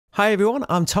Hi everyone,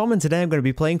 I'm Tom and today I'm going to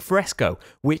be playing Fresco,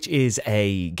 which is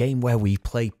a game where we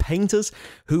play painters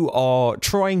who are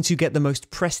trying to get the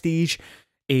most prestige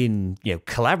in,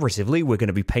 collaboratively we're going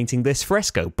to be painting this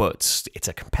fresco, but it's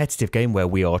a competitive game where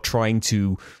we are trying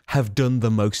to have done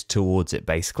the most towards it,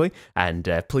 basically, and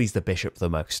please the bishop the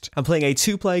most. I'm playing a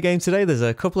two-player game today. There's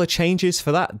a couple of changes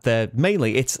for that.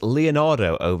 Mainly, it's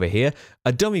Leonardo over here,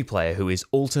 a dummy player who is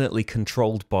alternately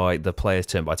controlled by the players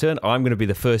turn by turn. I'm going to be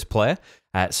the first player.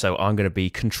 So I'm going to be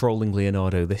controlling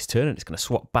Leonardo this turn, and it's going to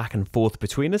swap back and forth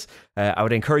between us. I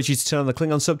would encourage you to turn on the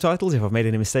Klingon subtitles. If I've made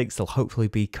any mistakes, they'll hopefully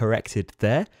be corrected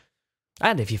there.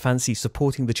 And if you fancy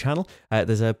supporting the channel,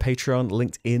 there's a Patreon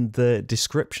linked in the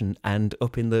description and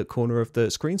up in the corner of the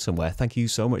screen somewhere. Thank you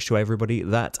so much to everybody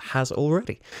that has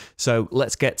already. So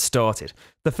let's get started.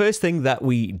 The first thing that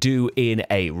we do in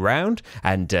a round,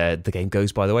 and the game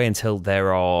goes, by the way, until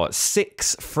there are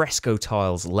 6 fresco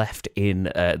tiles left in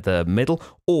the middle,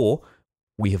 or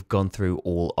we have gone through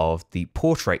all of the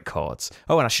portrait cards.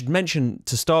 Oh, and I should mention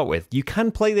to start with, you can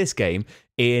play this game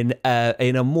in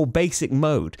a more basic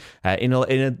mode,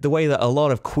 the way that a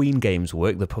lot of Queen games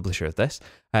work, the publisher of this.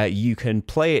 You can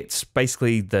play it,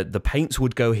 basically, the paints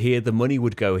would go here, the money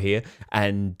would go here,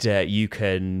 and you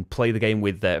can play the game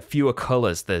with fewer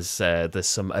colours. There's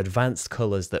some advanced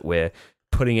colours that we're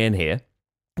putting in here.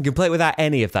 You can play it without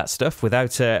any of that stuff,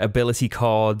 without ability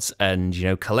cards and,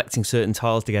 collecting certain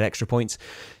tiles to get extra points.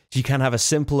 You can have a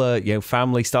simpler,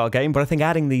 family-style game, but I think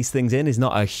adding these things in is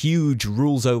not a huge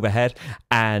rules overhead,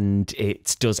 and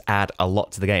it does add a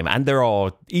lot to the game. And there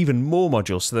are even more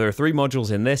modules. So there are 3 modules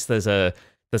in this. There's a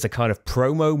kind of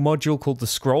promo module called the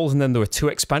Scrolls, and then there were 2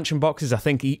 expansion boxes, I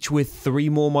think, each with 3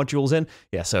 more modules in.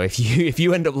 Yeah, so if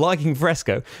you end up liking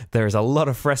Fresco, there is a lot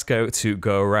of Fresco to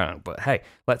go around. But hey,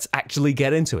 let's actually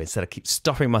get into it instead of keep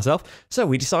stopping myself. So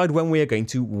we decide when we are going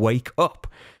to wake up.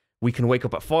 We can wake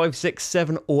up at 5, 6,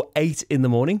 7, or 8 in the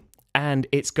morning, and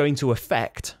it's going to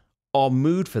affect our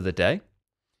mood for the day.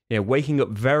 Waking up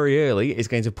very early is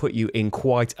going to put you in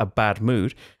quite a bad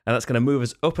mood, and that's going to move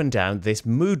us up and down this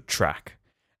mood track.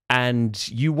 And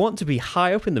you want to be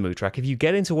high up in the mood track. If you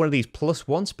get into one of these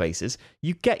 +1 spaces,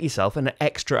 you get yourself an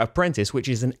extra apprentice, which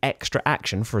is an extra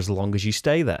action for as long as you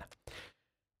stay there.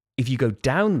 If you go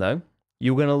down, though,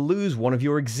 you're going to lose one of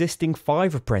your existing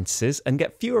 5 apprentices and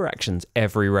get fewer actions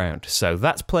every round. So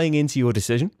that's playing into your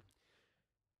decision.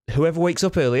 Whoever wakes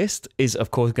up earliest is,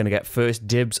 of course, going to get first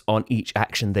dibs on each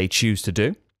action they choose to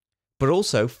do. But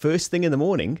also, first thing in the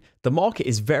morning, the market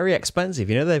is very expensive.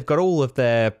 They've got all of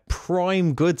their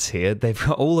prime goods here. They've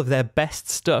got all of their best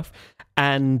stuff,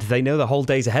 and they know the whole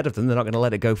day's ahead of them. They're not going to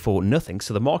let it go for nothing.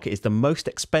 So the market is the most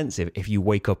expensive if you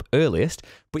wake up earliest,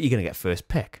 but you're going to get first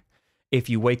pick. If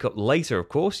you wake up later, of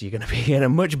course, you're going to be in a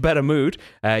much better mood.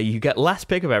 You get last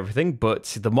pick of everything,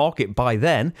 but the market by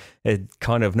then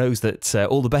kind of knows that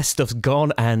all the best stuff's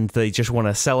gone and they just want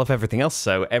to sell off everything else.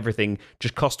 So everything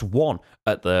just costs 1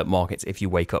 at the markets if you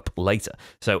wake up later.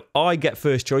 So I get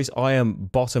first choice. I am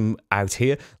bottom out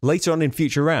here. Later on in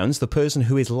future rounds, the person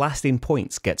who is last in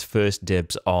points gets first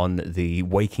dibs on the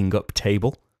waking up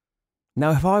table.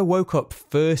 Now, if I woke up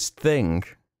first thing,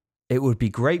 it would be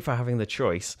great for having the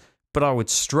choice. But I would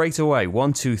straight away,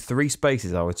 1, 2, 3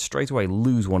 spaces, I would straight away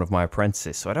lose one of my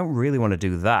apprentices. So I don't really want to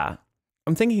do that.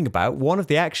 I'm thinking about one of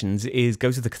the actions is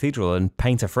go to the cathedral and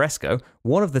paint a fresco.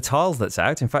 One of the tiles that's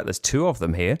out, in fact, there's 2 of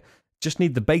them here, just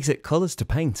need the basic colours to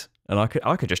paint. And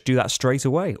I could just do that straight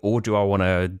away. Or do I want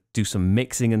to do some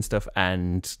mixing and stuff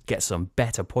and get some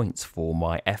better points for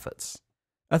my efforts?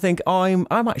 I think I'm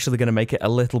actually going to make it a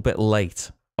little bit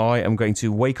late. I am going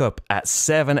to wake up at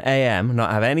 7 AM,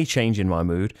 not have any change in my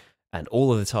mood, and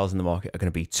all of the tiles in the market are going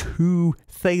to be 2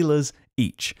 thalers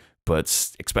each. But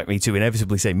expect me to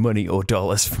inevitably say money or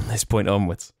dollars from this point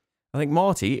onwards. I think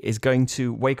Marty is going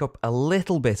to wake up a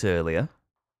little bit earlier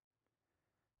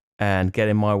and get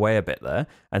in my way a bit there.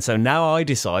 And so now I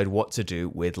decide what to do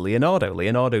with Leonardo.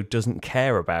 Leonardo doesn't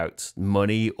care about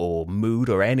money or mood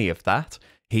or any of that.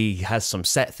 He has some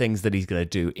set things that he's going to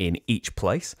do in each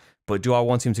place. But do I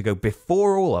want him to go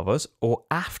before all of us or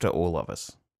after all of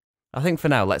us? I think for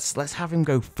now, let's have him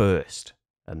go first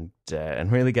and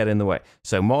really get in the way.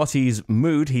 So Marty's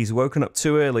mood, he's woken up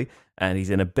too early and he's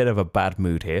in a bit of a bad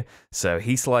mood here. So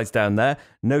he slides down there.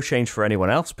 No change for anyone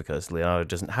else because Leonardo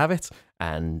doesn't have it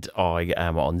and I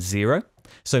am on 0.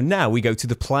 So now we go to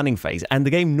the planning phase. And the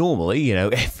game normally,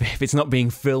 if it's not being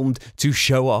filmed to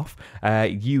show off,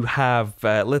 you have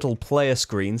little player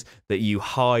screens that you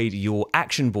hide your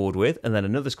action board with and then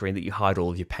another screen that you hide all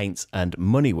of your paints and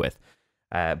money with.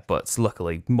 But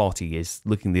luckily, Marty is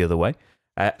looking the other way.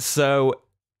 So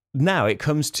now it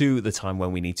comes to the time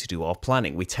when we need to do our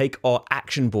planning. We take our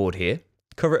action board here,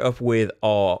 cover it up with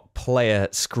our player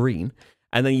screen,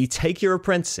 and then you take your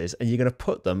apprentices and you're going to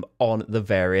put them on the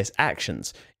various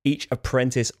actions. Each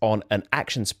apprentice on an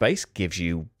action space gives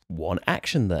you one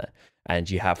action there. And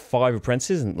you have 5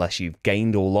 apprentices unless you've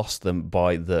gained or lost them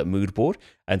by the mood board.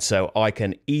 And so I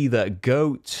can either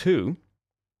go to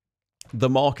the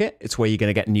market, it's where you're going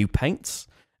to get new paints,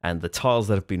 and the tiles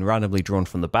that have been randomly drawn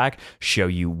from the bag show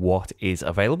you what is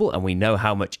available, and we know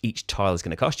how much each tile is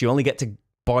going to cost. You only get to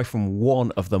buy from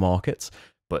one of the markets,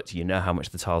 but you know how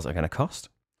much the tiles are going to cost.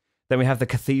 Then we have the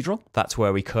cathedral. That's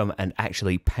where we come and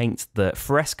actually paint the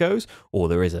frescoes, or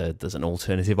there's an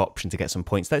alternative option to get some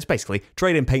points there. It's basically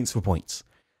trading paints for points.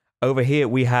 Over here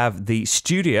we have the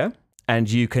studio, and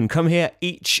you can come here.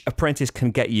 Each apprentice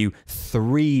can get you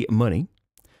 3 money,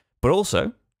 but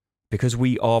also, because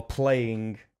we are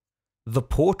playing the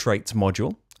portraits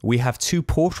module, we have 2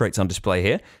 portraits on display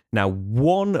here. Now,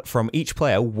 one from each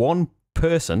player, one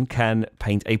person can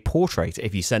paint a portrait.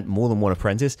 If you sent more than one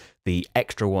apprentice, the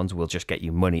extra ones will just get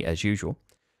you money as usual.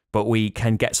 But we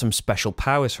can get some special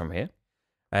powers from here.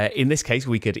 In this case,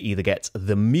 we could either get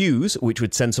the Muse, which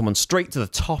would send someone straight to the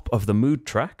top of the mood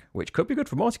track, which could be good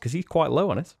for Marty because he's quite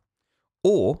low on it.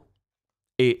 Or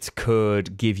it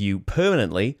could give you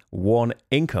permanently 1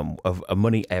 income of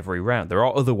money every round. There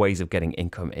are other ways of getting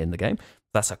income in the game.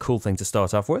 That's a cool thing to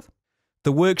start off with.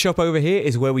 The workshop over here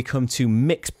is where we come to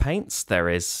mix paints. There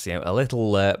is a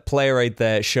little player aid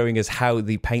there showing us how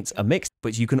the paints are mixed,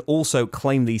 but you can also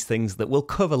claim these things that we'll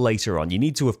cover later on. You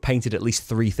need to have painted at least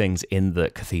 3 things in the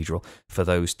cathedral for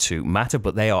those to matter,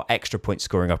 but they are extra point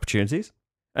scoring opportunities.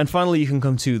 And finally, you can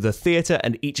come to the theatre,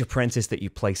 and each apprentice that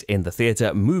you place in the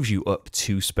theatre moves you up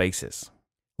 2 spaces.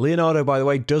 Leonardo, by the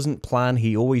way, doesn't plan.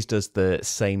 He always does the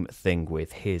same thing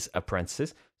with his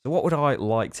apprentices. So what would I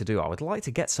like to do? I would like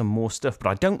to get some more stuff, but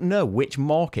I don't know which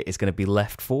market is going to be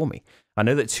left for me. I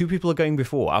know that 2 people are going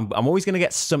before. I'm always going to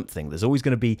get something. There's always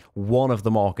going to be one of the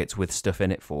markets with stuff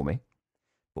in it for me.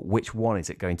 But which one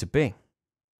is it going to be?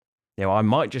 I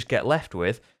might just get left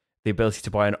with the ability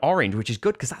to buy an orange, which is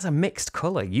good because that's a mixed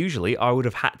color. Usually I would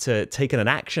have had to taken an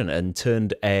action and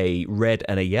turned a red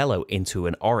and a yellow into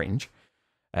an orange.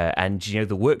 And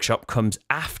the workshop comes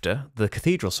after the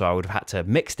cathedral, so I would have had to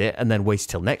mix it and then wait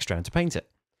till next round to paint it.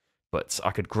 But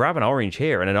I could grab an orange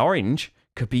here, and an orange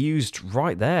could be used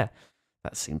right there.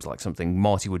 That seems like something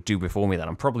Marty would do before me then.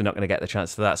 I'm probably not going to get the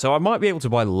chance for that. So I might be able to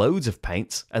buy loads of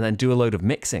paints and then do a load of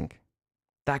mixing.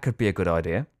 That could be a good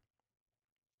idea.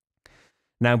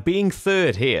 Now, being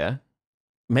third here,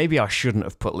 maybe I shouldn't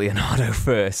have put Leonardo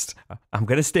first. I'm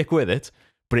going to stick with it,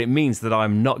 but it means that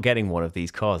I'm not getting one of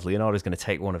these cards. Leonardo's going to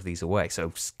take one of these away.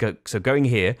 So going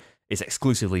here is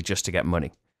exclusively just to get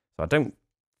money. So I don't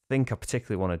think I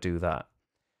particularly want to do that.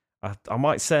 I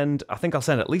think I'll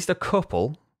send at least a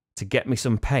couple to get me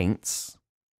some paints.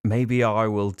 Maybe I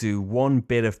will do 1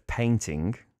 bit of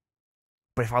painting.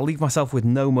 But if I leave myself with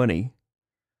no money,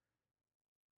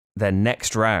 then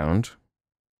next round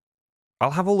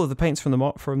I'll have all of the paints from the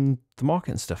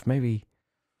market and stuff. Maybe,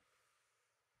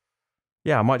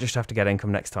 yeah, I might just have to get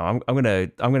income next time. I'm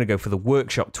gonna go for the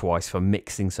workshop twice for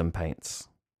mixing some paints.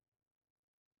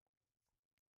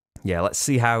 Yeah, let's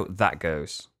see how that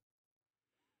goes.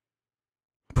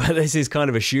 But this is kind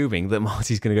of assuming that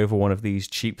Marty's going to go for one of these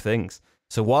cheap things.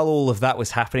 So while all of that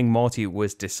was happening, Marty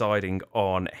was deciding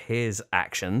on his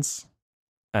actions,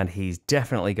 and he's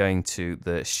definitely going to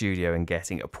the studio and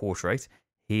getting a portrait.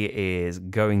 He is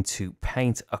going to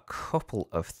paint a couple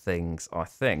of things, I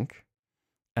think,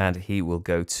 and he will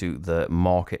go to the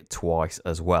market twice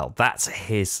as well. That's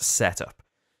his setup.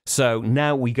 So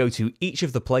now we go to each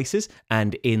of the places,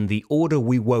 and in the order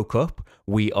we woke up,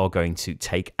 we are going to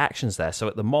take actions there. So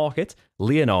at the market,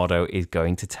 Leonardo is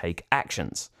going to take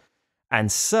actions.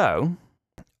 And so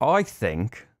I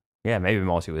think, yeah, maybe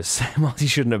Marty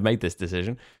shouldn't have made this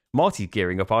decision. Marty's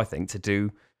gearing up, I think, to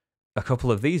do a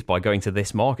couple of these by going to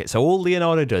this market. So all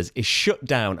Leonardo does is shut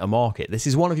down a market. This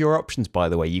is one of your options, by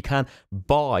the way. You can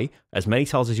buy as many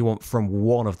tiles as you want from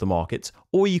one of the markets,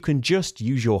 or you can just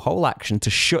use your whole action to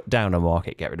shut down a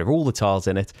market, get rid of all the tiles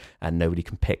in it, and nobody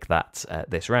can pick that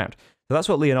this round. So that's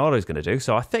what Leonardo's going to do.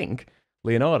 So I think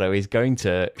Leonardo is going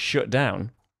to shut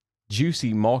down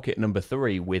juicy market number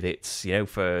 3 with its,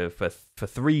 for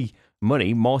 3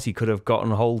 money, Marty could have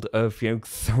gotten hold of,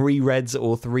 3 reds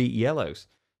or 3 yellows.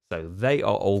 So they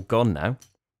are all gone now.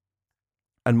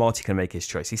 And Marty can make his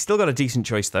choice. He's still got a decent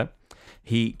choice, though.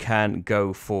 He can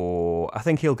go for, I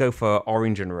think he'll go for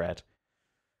orange and red.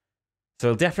 So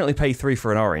he'll definitely pay 3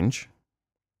 for an orange.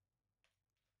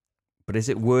 But is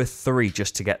it worth 3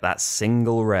 just to get that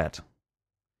single red?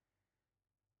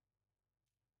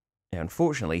 Yeah,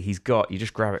 unfortunately, he's got... You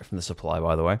just grab it from the supply,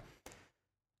 by the way.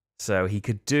 So he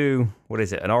could do... What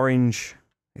is it? An orange...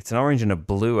 It's an orange and a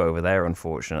blue over there,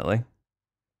 unfortunately.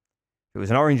 If it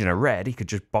was an orange and a red, he could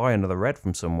just buy another red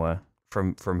from somewhere,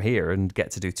 from here, and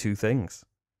get to do 2 things.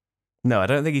 No, I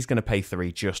don't think he's going to pay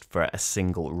 3 just for a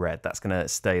single red. That's going to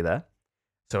stay there.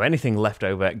 So anything left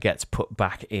over gets put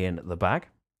back in the bag.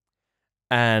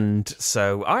 And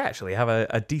so I actually have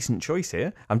a decent choice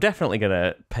here. I'm definitely going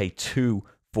to pay 2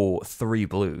 for 3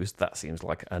 blues. That seems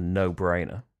like a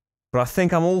no-brainer. But I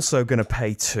think I'm also going to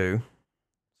pay 2.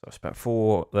 So I spent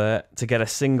 4 there to get a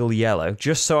single yellow,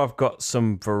 just so I've got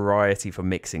some variety for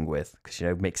mixing with. Because, you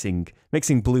know,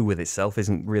 mixing blue with itself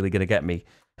isn't really going to get me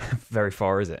very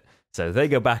far, is it? So they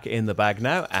go back in the bag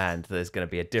now, and there's going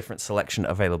to be a different selection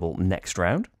available next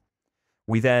round.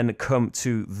 We then come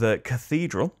to the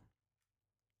cathedral.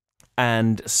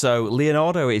 And so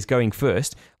Leonardo is going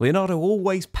first. Leonardo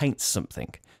always paints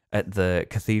something at the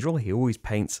cathedral. He always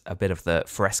paints a bit of the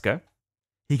fresco.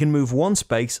 He can move 1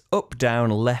 space up, down,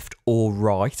 left, or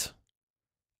right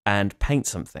and paint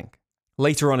something.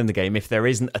 Later on in the game, if there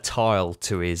isn't a tile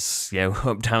to his, you know,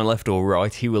 up, down, left, or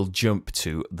right, he will jump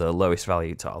to the lowest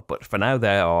value tile. But for now,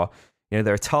 there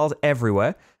are tiles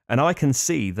everywhere, and I can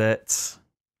see that,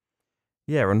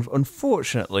 yeah,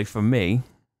 unfortunately for me,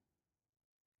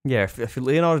 yeah, if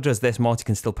Leonardo does this, Marty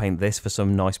can still paint this for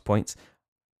some nice points.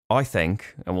 I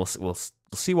think, and we'll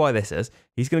see why this is.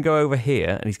 He's going to go over here,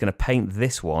 and he's going to paint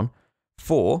this one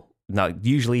for... Now,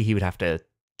 usually he would have to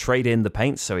trade in the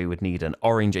paints, so he would need an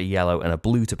orange, a yellow, and a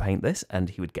blue to paint this, and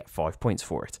he would get 5 points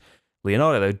for it.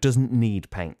 Leonardo, though, doesn't need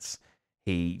paints.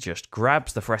 He just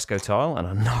grabs the fresco tile, and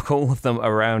I knock all of them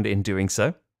around in doing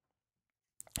so.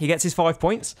 He gets his 5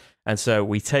 points, and so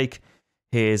we take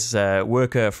his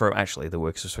worker from... Actually, the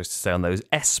workers are supposed to stay on those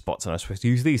S spots, and I'm supposed to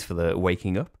use these for the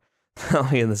waking up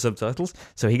in the subtitles.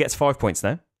 So he gets 5 points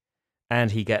now,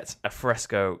 and he gets a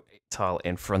fresco tile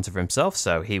in front of himself,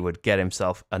 so he would get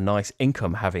himself a nice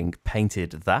income having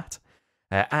painted that.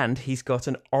 And he's got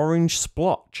an orange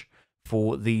splotch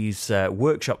for these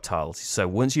workshop tiles. So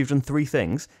once you've done 3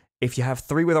 things, if you have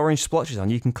 3 with orange splotches on,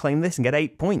 you can claim this and get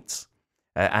 8 points.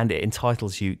 And it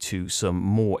entitles you to some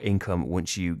more income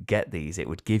once you get these. It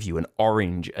would give you an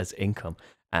orange as income,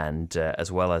 and as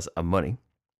well as a money.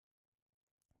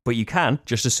 But you can,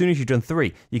 just as soon as you've done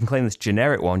 3, you can claim this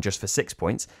generic one just for 6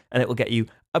 points, and it will get you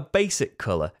a basic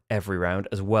colour every round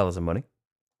as well as a money.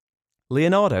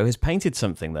 Leonardo has painted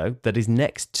something, though, that is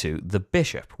next to the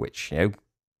bishop, which, you know,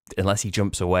 unless he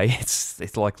jumps away,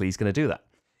 it's likely he's going to do that.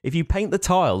 If you paint the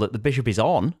tile that the bishop is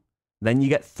on, then you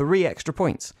get 3 extra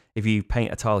points. If you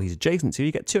paint a tile he's adjacent to,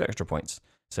 you get 2 extra points.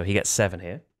 So he gets 7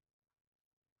 here.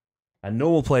 And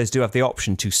normal players do have the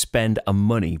option to spend a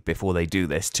money before they do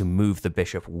this to move the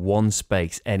bishop 1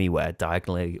 space anywhere,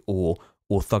 diagonally or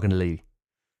orthogonally.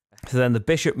 So then the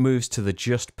bishop moves to the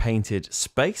just painted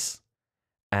space,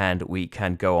 and we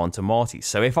can go on to Marty.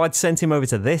 So if I'd sent him over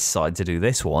to this side to do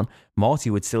this one, Marty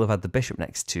would still have had the bishop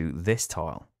next to this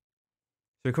tile.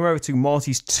 So we come over to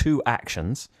Marty's 2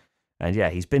 actions, and yeah,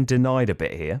 he's been denied a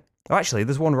bit here. Oh, actually,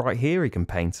 there's one right here he can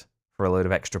paint for a load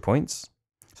of extra points.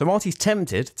 So Marty's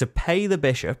tempted to pay the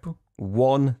bishop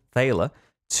 1 thaler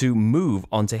to move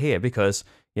onto here because,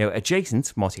 you know,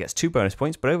 adjacent, Marty gets 2 bonus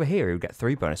points, but over here he would get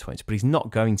 3 bonus points, but he's not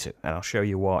going to, and I'll show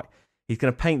you why. He's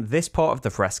going to paint this part of the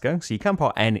fresco, so you can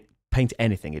paint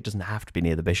anything. It doesn't have to be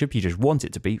near the bishop, you just want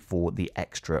it to be for the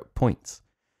extra points.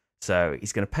 So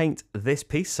he's going to paint this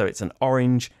piece, so it's an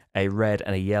orange, a red,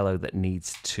 and a yellow that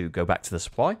needs to go back to the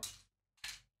supply.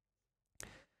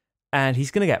 And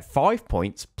he's going to get 5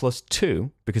 points plus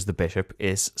 2 because the bishop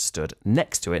is stood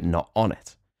next to it, not on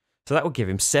it. So that will give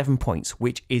him 7 points,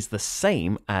 which is the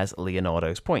same as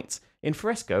Leonardo's points. In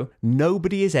Fresco,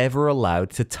 nobody is ever allowed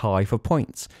to tie for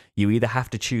points. You either have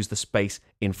to choose the space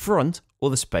in front or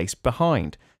the space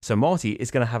behind. So Marty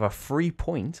is going to have a free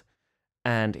point,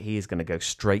 and he is going to go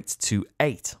straight to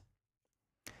 8.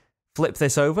 Flip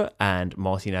this over, and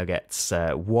Marty now gets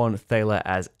 1 thaler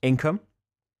as income.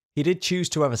 He did choose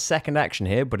to have a second action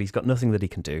here, but he's got nothing that he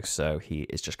can do, so he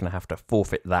is just going to have to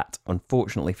forfeit that,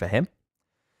 unfortunately for him.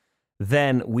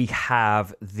 Then we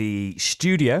have the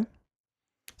studio.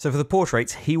 So for the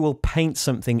portraits, he will paint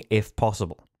something if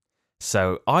possible.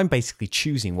 So I'm basically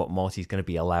choosing what Marty's going to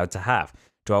be allowed to have.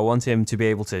 Do I want him to be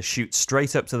able to shoot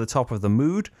straight up to the top of the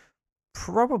mood?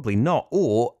 Probably not,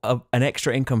 or an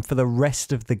extra income for the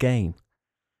rest of the game.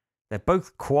 They're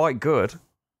both quite good.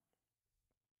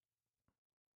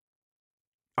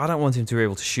 I don't want him to be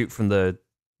able to shoot from the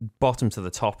bottom to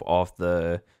the top of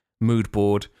the mood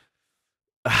board.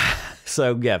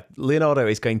 So yeah, Leonardo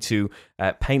is going to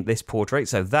paint this portrait,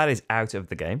 so that is out of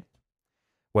the game.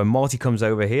 When Marty comes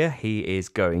over here, he is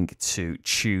going to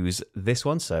choose this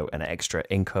one, so an extra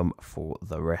income for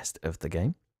the rest of the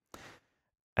game.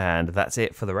 And that's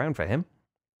it for the round for him.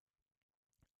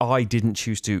 I didn't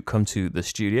choose to come to the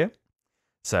studio,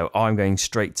 so I'm going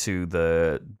straight to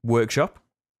the workshop.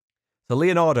 So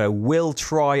Leonardo will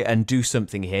try and do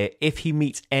something here. If he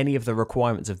meets any of the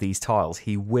requirements of these tiles,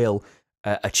 he will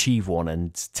achieve one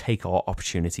and take our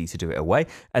opportunity to do it away.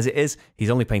 As it is, he's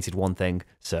only painted one thing,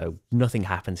 so nothing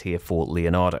happens here for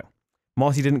Leonardo.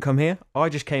 Marty didn't come here. I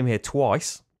just came here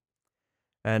twice.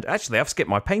 And actually, I've skipped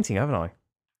my painting, haven't I?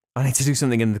 I need to do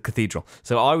something in the cathedral.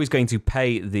 So I was going to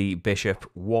pay the bishop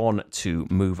 1 to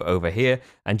move over here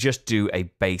and just do a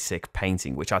basic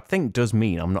painting, which I think does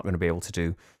mean I'm not going to be able to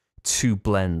do 2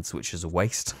 blends, which is a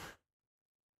waste.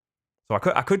 So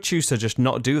I could choose to just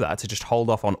not do that, to just hold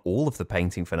off on all of the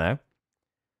painting for now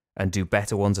and do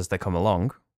better ones as they come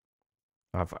along.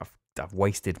 I've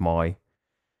wasted my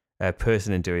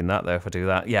person in doing that, though, if I do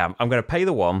that. Yeah, I'm going to pay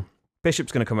the 1.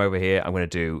 Bishop's going to come over here. I'm going to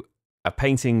do a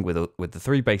painting with the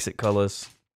 3 basic colours.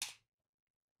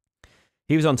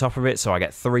 He was on top of it, so I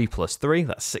get 3 plus 3.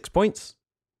 That's 6 points.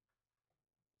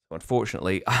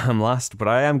 Unfortunately, I'm last, but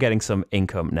I am getting some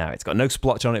income now. It's got no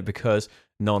splotch on it because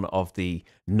none of the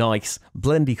nice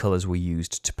blendy colours were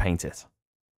used to paint it.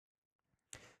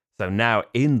 So now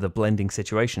in the blending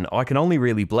situation, I can only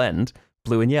really blend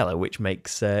blue and yellow, which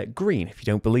makes green. If you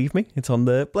don't believe me, it's on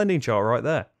the blending chart right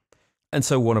there. And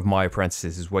so one of my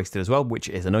apprentices is wasted as well, which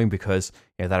is annoying because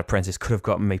that apprentice could have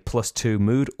gotten me +2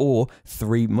 mood or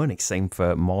 3 money. Same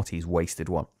for Marty's wasted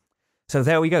one. So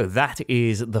there we go. That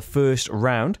is the first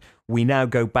round. We now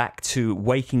go back to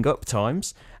waking up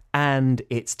times, and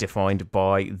it's defined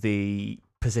by the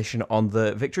position on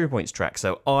the victory points track.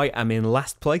 So I am in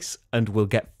last place and will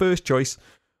get first choice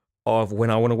of when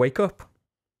I want to wake up.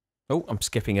 Oh, I'm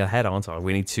skipping ahead, aren't I?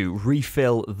 We need to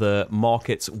refill the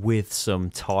markets with some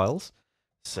tiles.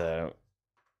 So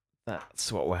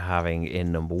that's what we're having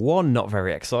in number 1. Not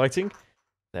very exciting.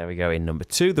 There we go in number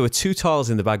 2. There were 2 tiles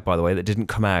in the bag, by the way, that didn't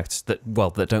come out, that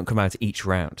don't come out each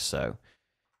round. So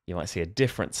you might see a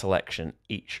different selection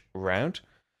each round.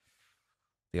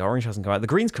 The orange hasn't come out. The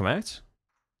green's come out.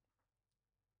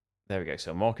 There we go.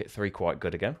 So market 3 quite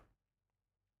good again.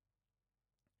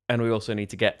 And we also need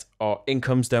to get our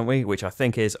incomes, don't we? Which I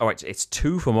think is, it's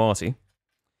 2 for Marty.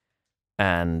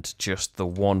 And just the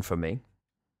 1 for me.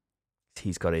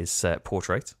 He's got his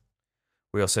portrait.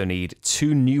 We also need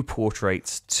 2 new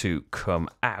portraits to come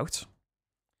out.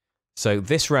 So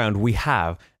this round we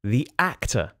have the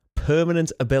actor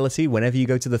permanent ability. Whenever you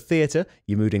go to the theatre,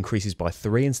 your mood increases by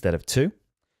 3 instead of 2.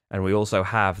 And we also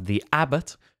have the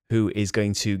abbot, who is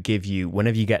going to give you,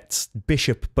 whenever you get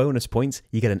bishop bonus points,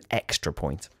 you get an extra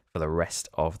point for the rest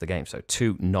of the game. So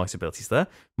 2 nice abilities there.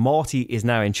 Marty is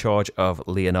now in charge of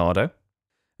Leonardo.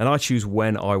 And I choose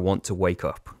when I want to wake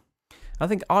up. I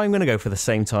think I'm going to go for the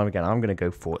same time again. I'm going to go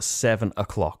for 7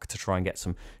 o'clock to try and get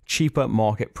some cheaper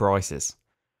market prices.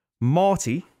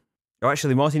 Marty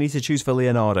needs to choose for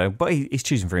Leonardo, but he's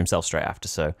choosing for himself straight after,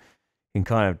 so you can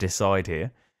kind of decide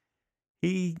here.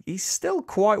 He's still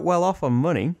quite well off on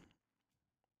money.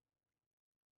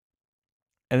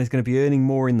 And is going to be earning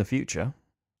more in the future.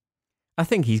 I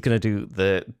think he's going to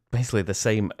do basically the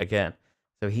same again.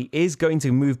 So he is going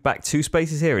to move back 2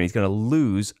 spaces here, and he's going to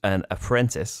lose an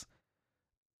apprentice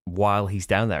while he's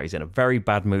down there. He's in a very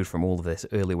bad mood from all of this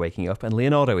early waking up, and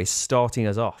Leonardo is starting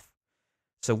us off.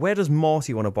 So where does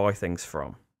Marty want to buy things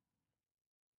from?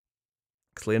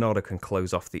 Because Leonardo can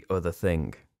close off the other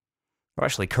thing. Or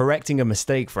actually, correcting a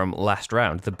mistake from last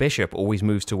round, the bishop always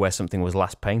moves to where something was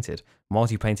last painted.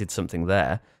 Marty painted something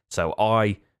there, so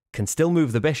I can still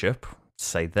move the bishop,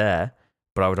 say there,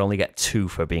 but I would only get 2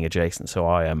 for being adjacent, so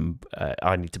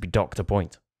I need to be docked a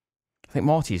point. I think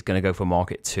Marty is going to go for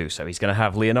market 2, so he's going to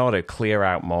have Leonardo clear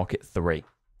out market 3.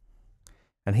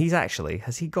 And he's actually,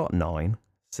 has he got 9?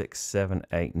 6, 7,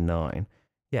 8, 9.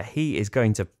 Yeah, he is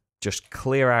going to just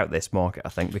clear out this market, I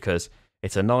think, because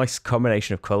it's a nice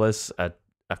combination of colours, a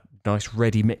nice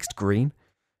ready mixed green.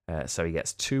 So he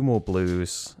gets 2 more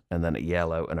blues, and then a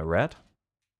yellow and a red.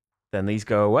 Then these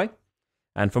go away.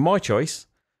 And for my choice,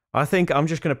 I think I'm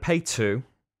just going to pay 2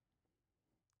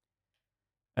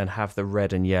 and have the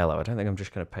red and yellow. I don't think I'm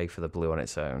just going to pay for the blue on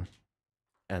its own.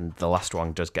 And the last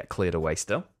one does get cleared away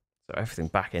still. So everything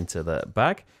back into the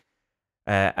bag.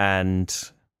 And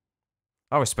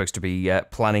I was supposed to be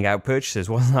planning out purchases,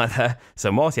 wasn't I there? So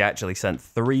Marty actually sent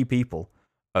 3 people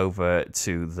over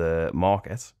to the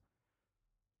market.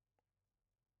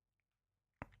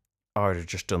 I would have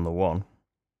just done the 1.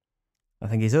 I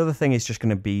think his other thing is just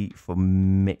going to be for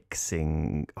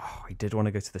mixing. Oh, he did want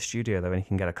to go to the studio, though, and he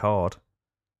can get a card.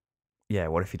 Yeah,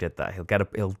 what if he did that? He'll get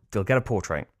a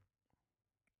portrait.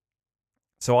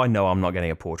 So I know I'm not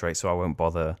getting a portrait, so I won't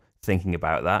bother thinking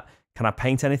about that. Can I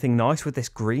paint anything nice with this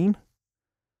green?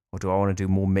 Or do I want to do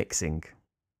more mixing?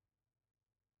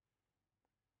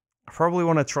 I probably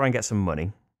want to try and get some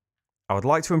money. I would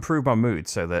like to improve my mood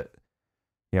so that,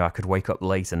 you know, I could wake up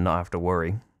late and not have to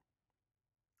worry.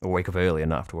 Or wake up early and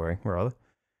not have to worry, rather.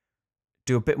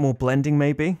 Do a bit more blending,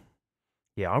 maybe?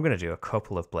 Yeah, I'm going to do a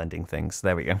couple of blending things.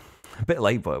 There we go. A bit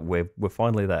late, but we're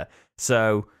finally there.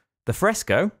 So, the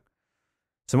Fresco.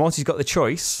 So Marty's got the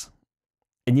choice,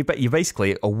 and you're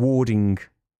basically awarding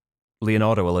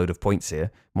Leonardo a load of points here.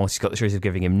 Marty's got the choice of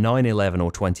giving him 9, 11,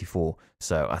 or 24.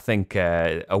 So I think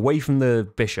away from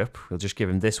the bishop, we'll just give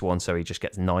him this one so he just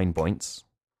gets 9 points.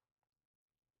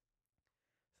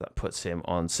 That puts him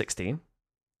on 16.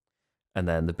 And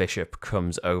then the bishop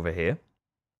comes over here.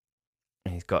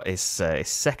 He's got his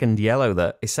second yellow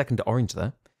there, his second orange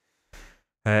there.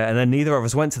 And then neither of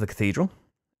us went to the cathedral.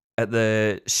 At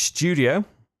the studio,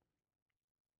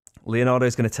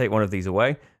 Leonardo's going to take one of these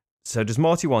away. So does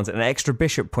Marty want an extra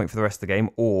bishop point for the rest of the game,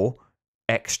 or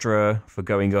extra for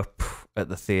going up at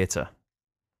the theatre?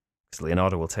 Because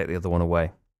Leonardo will take the other one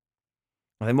away.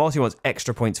 I think Marty wants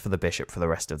extra points for the bishop for the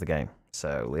rest of the game.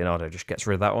 So Leonardo just gets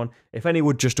rid of that one. If any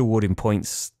would just award him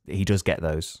points, he does get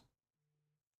those.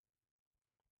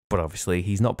 But obviously,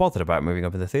 he's not bothered about moving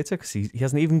up in the theatre because he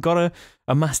hasn't even got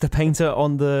a master painter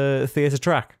on the theatre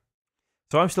track.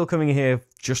 So I'm still coming here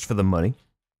just for the money.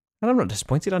 And I'm not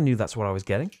disappointed. I knew that's what I was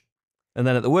getting. And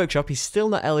then at the workshop, he's still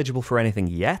not eligible for anything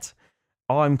yet.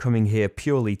 I'm coming here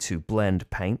purely to blend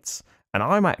paints. And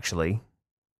I'm actually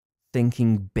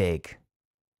thinking big.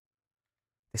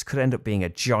 This could end up being a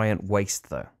giant waste,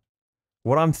 though.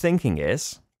 What I'm thinking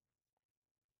is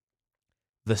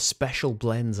the special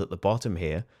blends at the bottom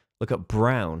here. Look at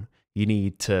brown. You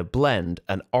need to blend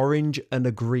an orange and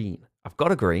a green. I've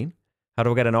got a green. How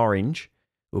do I get an orange?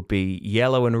 It would be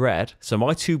yellow and red. So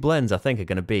my two blends, I think, are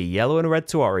going to be yellow and red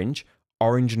to orange,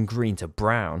 orange and green to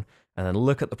brown. And then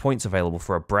look at the points available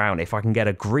for a brown. If I can get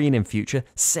a green in future,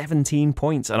 17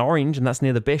 points. An orange, and that's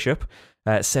near the bishop,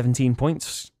 17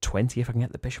 points. 20 if I can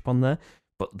get the bishop on there.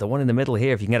 But the one in the middle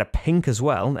here, if you can get a pink as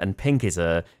well, and pink is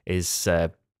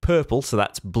purple, so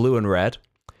that's blue and red.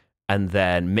 And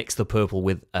then mix the purple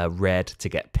with a red to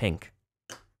get pink.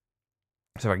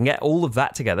 So if I can get all of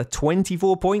that together,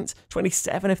 24 points,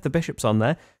 27 if the bishop's on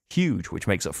there. Huge, which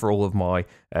makes up for all of my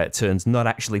turns not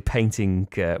actually painting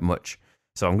much.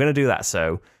 So I'm going to do that.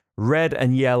 So red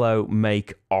and yellow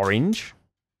make orange.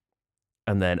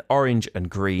 And then orange and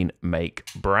green make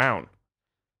brown.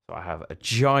 So I have a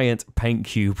giant paint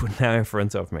cube now in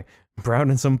front of me. Brown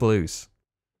and some blues.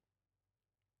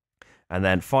 And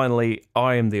then finally,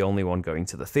 I am the only one going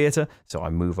to the theatre, so I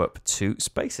move up 2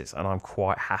 spaces, and I'm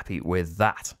quite happy with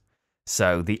that.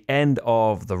 So the end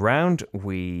of the round,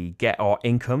 we get our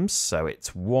incomes, so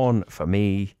it's 1 for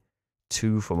me,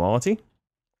 2 for Marty.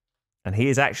 And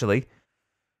he's only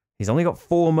got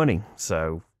 4 money,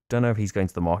 so don't know if he's going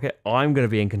to the market. I'm going to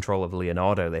be in control of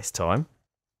Leonardo this time,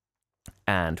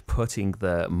 and putting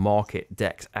the market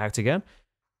decks out again.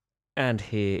 And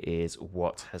here is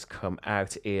what has come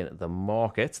out in the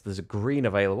market. There's a green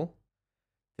available.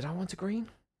 Did I want a green?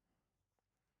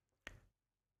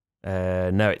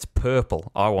 No, it's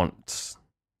purple. I want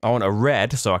a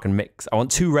red so I can mix. I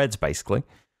want 2 reds basically,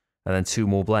 and then 2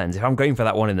 more blends. If I'm going for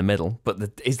that one in the middle,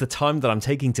 but is the time that I'm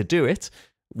taking to do it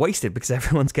wasted because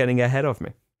everyone's getting ahead of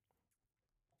me?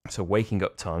 So waking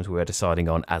up times we are deciding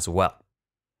on as well.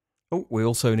 Oh, we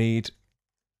also need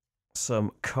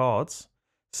some cards.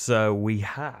 So we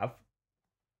have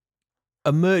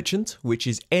a merchant, which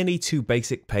is any 2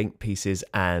 basic paint pieces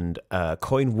and a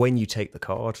coin when you take the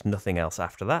card, nothing else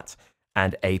after that.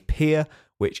 And a peer,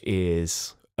 which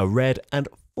is a red and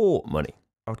 4 money.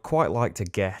 I would quite like to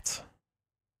get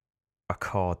a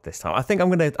card this time. I think I'm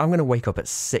gonna wake up at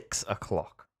 6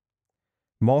 o'clock.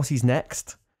 Marty's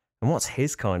next. And what's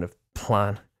his kind of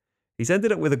plan? He's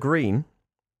ended up with a green.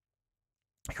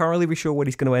 I can't really be sure what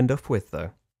he's going to end up with,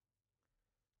 though,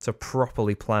 to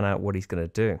properly plan out what he's going to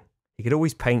do. You could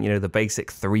always paint, the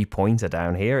basic 3-pointer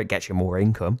down here. It gets you more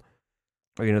income.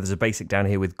 Or, there's a basic down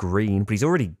here with green, but he's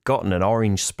already gotten an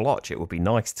orange splotch. It would be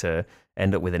nice to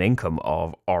end up with an income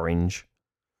of orange.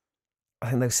 I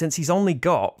think, though, since he's only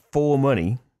got 4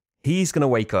 money, he's going to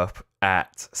wake up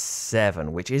at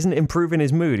 7, which isn't improving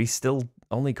his mood. He's still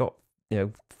only got,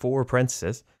 4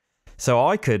 apprentices. So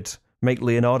I could make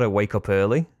Leonardo wake up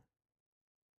early.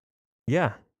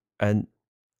 Yeah, and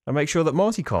make sure that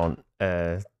Marty can't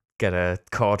get a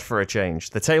card for a change.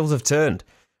 The tables have turned.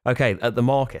 Okay, at the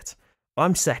market,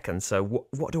 I'm second, so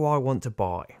what do I want to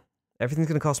buy? Everything's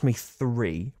going to cost me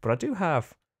 3, but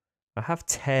I have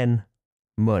 10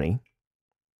 money.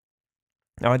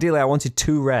 Now, ideally, I wanted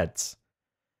 2 reds.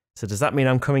 So does that mean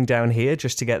I'm coming down here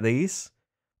just to get these?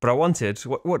 But I wanted,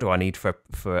 what do I need for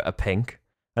a pink?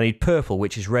 I need purple,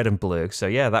 which is red and blue. So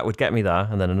yeah, that would get me that,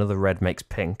 and then another red makes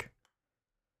pink.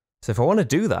 So if I want to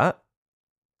do that,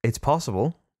 it's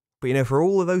possible. But you know, for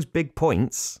all of those big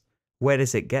points, where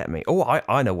does it get me? Oh,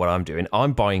 I know what I'm doing.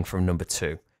 I'm buying from number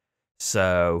 2.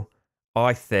 So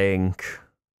I think,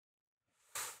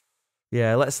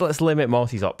 yeah, let's limit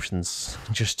Marty's options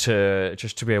just to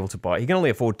be able to buy. He can only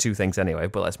afford 2 things anyway,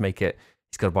 but let's make it.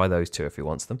 He's got to buy those 2 if he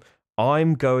wants them.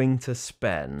 I'm going to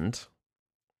spend.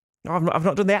 Oh, I've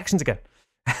not done the actions again.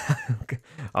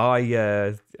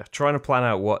 I'm trying to plan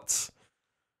out what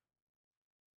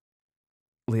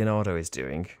Leonardo is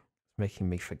doing, making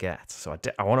me forget. So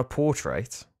I want a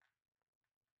portrait.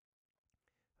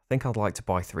 I think I'd like to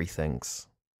buy 3 things.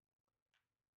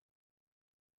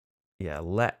 Yeah,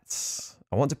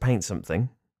 I want to paint something.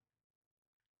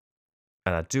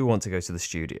 And I do want to go to the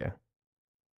studio.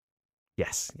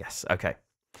 Yes, okay.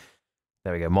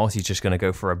 There we go. Marty's just going to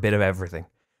go for a bit of everything.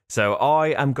 So I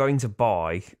am going to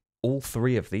buy all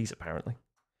 3 of these, apparently.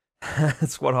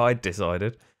 That's what I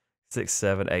decided. 6,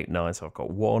 7, 8, 9. So I've got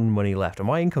 1 money left. And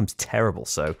my income's terrible,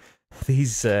 so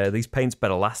these paints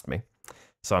better last me.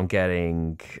 So I'm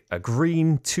getting a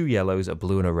green, 2 yellows, a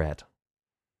blue, and a red.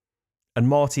 And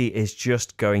Marty is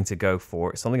just going to go for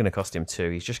it. It's only going to cost him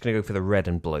 2. He's just going to go for the red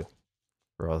and blue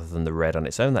rather than the red on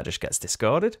its own. That just gets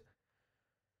discarded.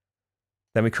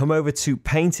 Then we come over to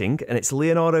painting, and it's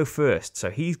Leonardo first. So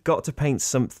he's got to paint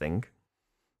something.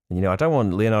 And, you know, I don't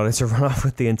want Leonardo to run off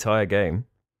with the entire game.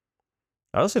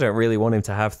 I also don't really want him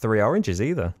to have 3 oranges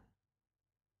either.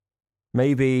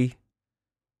 Maybe...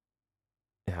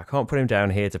 yeah, I can't put him down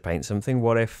here to paint something.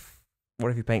 What if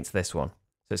he paints this one?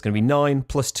 So it's going to be 9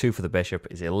 plus 2 for the bishop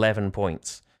is 11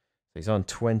 points. So he's on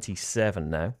 27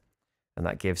 now. And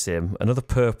that gives him another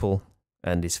purple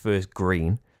and his first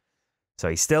green. So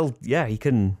he's still, yeah,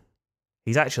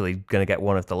 he's actually going to get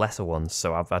one of the lesser ones.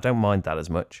 So I don't mind that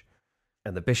as much.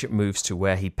 And the bishop moves to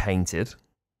where he painted.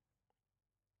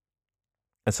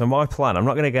 And so my plan, I'm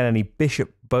not going to get any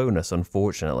bishop bonus,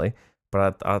 unfortunately.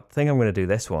 But I think I'm going to do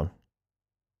this one.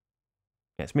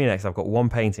 It's me next. I've got 1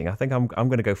 painting. I think I'm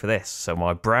going to go for this. So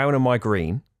my brown and my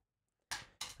green.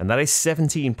 And that is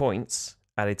 17 points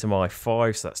added to my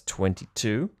 5. So that's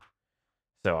 22.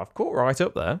 So I've caught right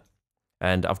up there.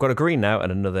 And I've got a green now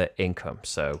and another income.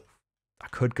 So I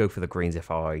could go for the greens if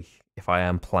I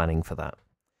am planning for that.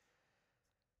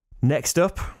 Next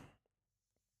up,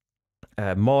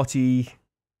 Marty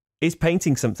is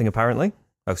painting something apparently.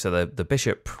 Oh, so the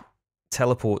bishop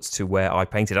teleports to where I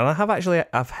painted. And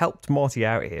I've helped Marty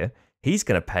out here. He's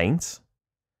going to paint.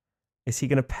 Is he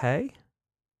going to pay?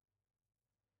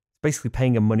 Basically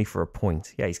paying him money for a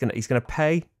point. Yeah, he's going to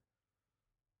pay.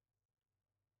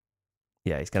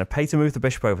 Yeah, he's going to pay to move the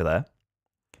bishop over there.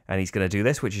 And he's going to do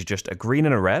this, which is just a green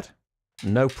and a red.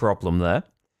 No problem there.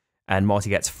 And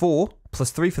Marty gets 4 plus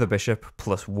 3 for the bishop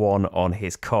plus 1 on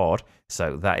his card.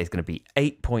 So that is going to be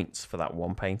 8 points for that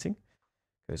 1 painting.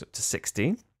 Goes up to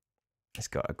 16. He's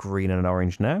got a green and an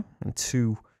orange now. And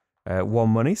 2 1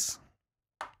 monies.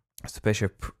 So the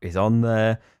bishop is on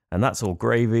there. And that's all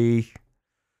gravy.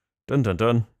 Dun, dun,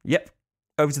 dun. Yep.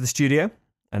 Over to the studio.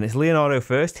 And it's Leonardo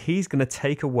first. He's going to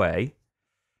take away...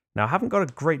 Now, I haven't got a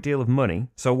great deal of money,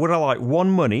 so would I like 1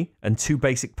 money and 2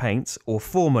 basic paints, or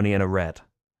 4 money and a red?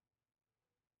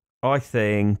 I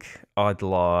think I'd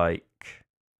like...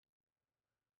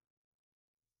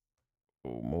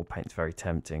 oh, more paint's very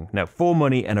tempting. No, 4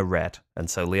 money and a red, and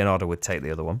so Leonardo would take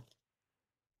the other one.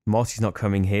 Marty's not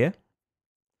coming here.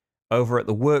 Over at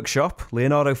the workshop,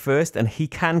 Leonardo first, and he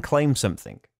can claim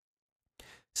something.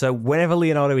 So whenever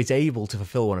Leonardo is able to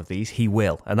fulfill one of these, he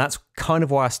will. And that's kind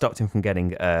of why I stopped him from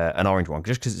getting an orange one,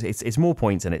 just because it's more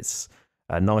points and it's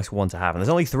a nice one to have. And there's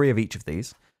only 3 of each of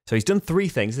these. So he's done 3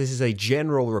 things. This is a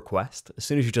general request. As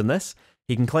soon as you've done this,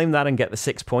 he can claim that and get the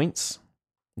 6 points.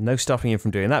 No stopping him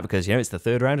from doing that because, you know, it's the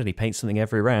 3rd round and he paints something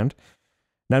every round.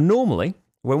 Now, normally,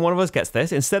 when one of us gets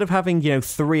this, instead of having,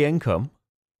 3 income,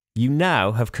 you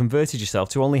now have converted yourself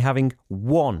to only having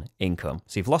 1 income.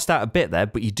 So you've lost out a bit there,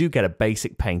 but you do get a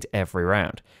basic paint every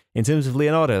round. In terms of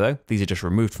Leonardo, though, these are just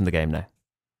removed from the game now.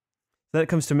 Then it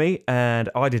comes to me, and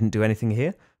I didn't do anything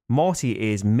here.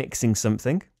 Marty is mixing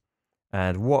something.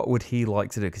 And what would he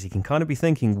like to do? Because he can kind of be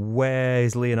thinking, where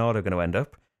is Leonardo going to end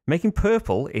up? Making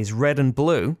purple is red and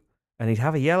blue, and he'd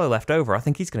have a yellow left over. I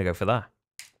think he's going to go for that.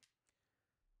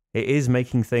 It is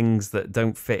making things that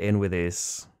don't fit in with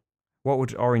his... What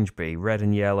would orange be? Red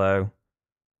and yellow.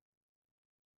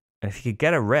 And if he could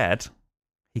get a red,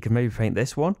 he could maybe paint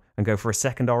this one and go for a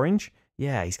second orange.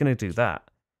 Yeah, he's going to do that.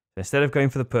 So instead of going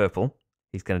for the purple,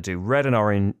 he's going to do red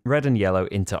and yellow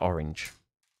into orange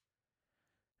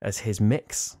as his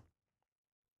mix.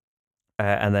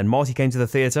 And then Marty came to the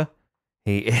theatre.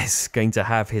 He is going to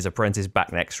have his apprentice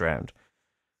back next round.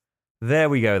 There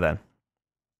we go then.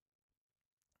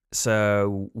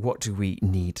 So what do we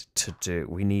need to do?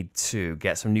 We need to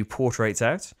get some new portraits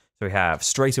out. So we have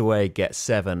straight away get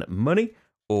 7 money,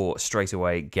 or straight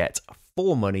away get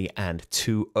 4 money and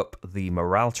 2 up the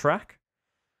morale track.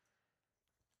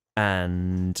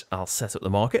 And I'll set up the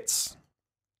markets.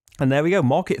 And there we go.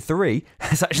 Market 3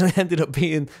 has actually ended up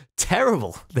being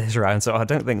terrible this round, so I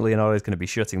don't think Leonardo's going to be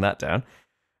shutting that down.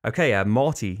 Okay,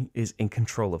 Marty is in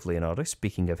control of Leonardo,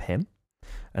 speaking of him.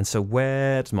 And so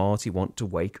where does Marty want to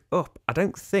wake up? I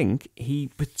don't think he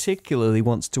particularly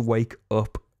wants to wake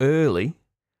up early.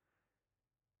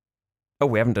 Oh,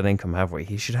 we haven't done income, have we?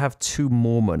 He should have 2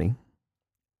 more money.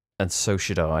 And so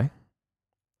should I.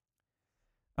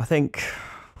 I think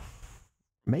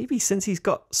maybe since he's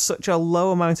got such a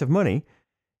low amount of money,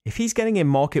 if he's getting in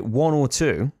market 1 or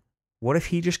 2, what if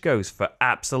he just goes for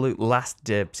absolute last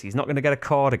dibs? He's not going to get a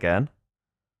card again.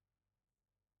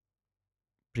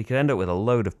 But he could end up with a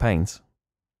load of paint.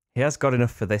 He has got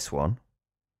enough for this one.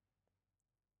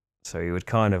 So he would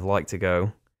kind of like to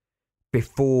go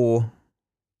before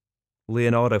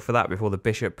Leonardo for that, before the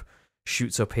bishop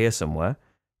shoots up here somewhere.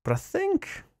 But I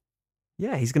think,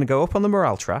 yeah, he's going to go up on the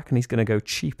morale track and he's going to go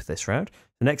cheap this round.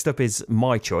 The next up is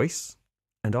my choice.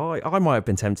 And I might have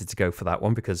been tempted to go for that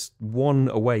one because 1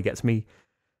 away gets me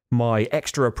my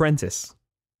extra apprentice.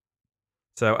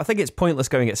 So I think it's pointless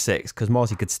going at 6 because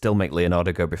Marty could still make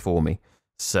Leonardo go before me.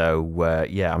 So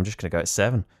yeah, I'm just going to go at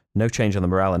 7. No change on the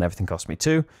morale and everything cost me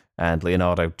 2. And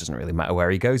Leonardo doesn't really matter where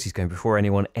he goes. He's going before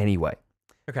anyone anyway.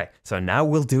 Okay, so now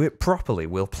we'll do it properly.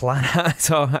 We'll plan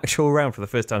out our actual round for the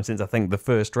first time since I think the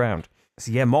first round.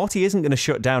 So yeah, Marty isn't going to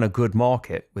shut down a good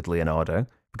market with Leonardo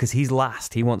because he's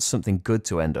last. He wants something good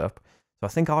to end up. So I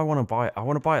think I want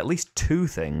to buy at least 2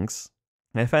 things.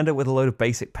 And if I end up with a load of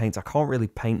basic paints, I can't really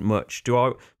paint much.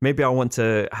 Maybe I want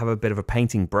to have a bit of a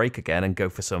painting break again and go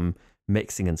for some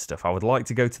mixing and stuff. I would like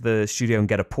to go to the studio and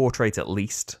get a portrait at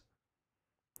least.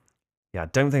 Yeah, I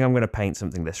don't think I'm going to paint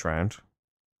something this round.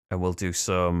 And we'll do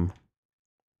some...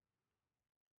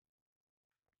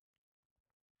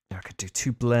 Yeah, I could do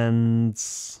 2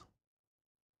 blends.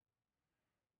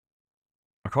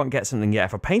 I can't get something yet.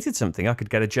 If I painted something, I could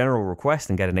get a general request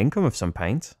and get an income of some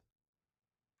paint.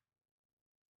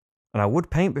 And I would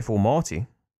paint before Marty,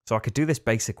 so I could do this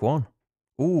basic one.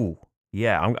 Ooh,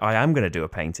 yeah, I am going to do a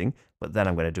painting, but then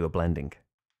I'm going to do a blending.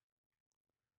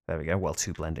 There we go. Well,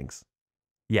 2 blendings.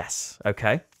 Yes,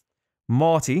 okay.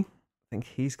 Marty, I think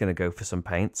he's going to go for some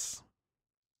paints.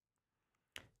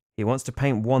 He wants to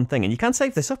paint 1 thing, and you can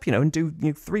save this up, and do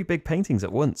 3 big paintings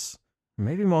at once.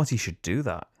 Maybe Marty should do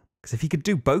that, because if he could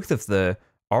do both of the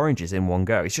oranges in one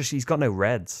go, it's just he's got no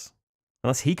reds.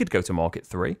 Unless he could go to market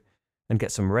 3 and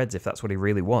get some reds if that's what he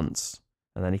really wants.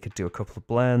 And then he could do a couple of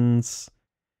blends.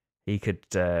 He could,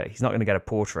 he's not going to get a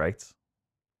portrait.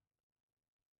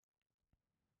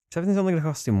 So everything's only going to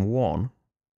cost him 1.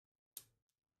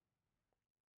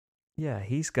 Yeah,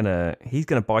 he's gonna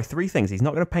buy 3 things. He's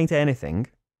not going to paint anything.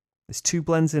 Is 2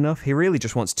 blends enough? He really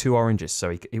just wants 2 oranges,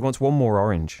 so he wants 1 more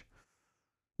orange.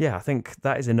 Yeah, I think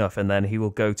that is enough, and then he will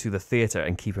go to the theatre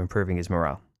and keep improving his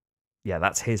morale. Yeah,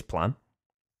 that's his plan.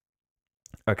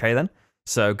 Okay then,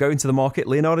 so going to the market,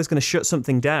 Leonardo's going to shut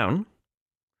something down.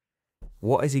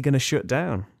 What is he going to shut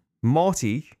down?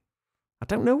 Marty, I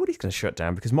don't know what he's going to shut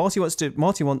down, because Marty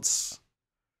wants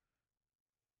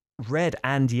red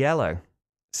and yellow.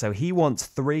 So he wants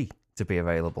 3 to be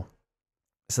available.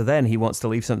 So then he wants to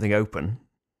leave something open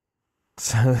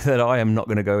so that I am not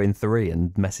going to go in 3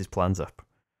 and mess his plans up.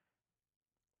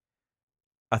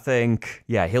 I think,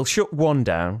 yeah, he'll shut 1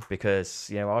 down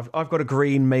because, I've got a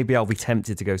green. Maybe I'll be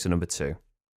tempted to go to number 2.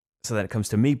 So then it comes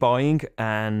to me buying,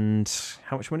 and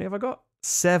how much money have I got?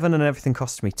 7, and everything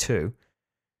costs me 2.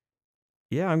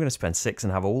 Yeah, I'm going to spend 6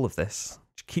 and have all of this.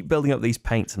 Just keep building up these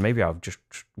paints, and maybe I just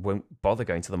won't bother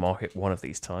going to the market one of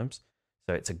these times.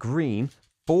 So it's a green,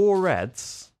 4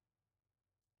 reds,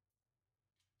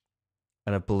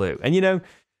 and a blue. And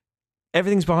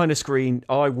everything's behind a screen.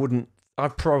 I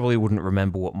probably wouldn't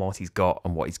remember what Marty's got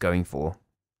and what he's going for.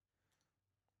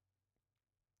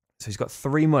 So he's got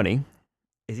 3 money.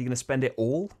 Is he going to spend it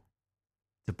all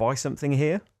to buy something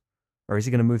here? Or is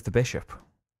he going to move the bishop?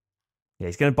 Yeah,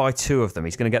 he's going to buy 2 of them.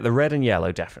 He's going to get the red and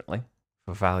yellow, definitely,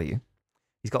 for value.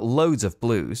 He's got loads of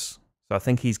blues. So I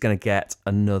think he's going to get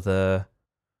another...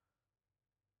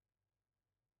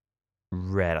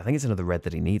 red. I think it's another red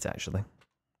that he needs, actually.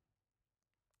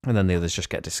 And then the others just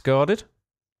get discarded.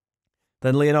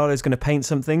 Then Leonardo's going to paint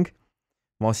something.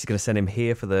 Marty's going to send him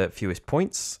here for the fewest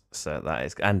points. So that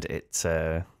is... And it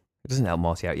doesn't help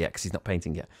Marty out yet because he's not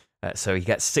painting yet. So he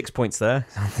gets 6 points there.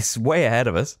 This is way ahead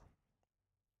of us.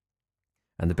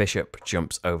 And the bishop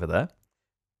jumps over there.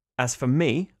 As for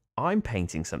me, I'm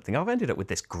painting something. I've ended up with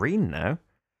this green now.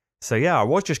 So yeah, I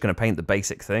was just going to paint the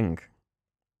basic thing.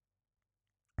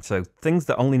 So things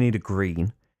that only need a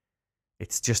green,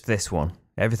 it's just this one.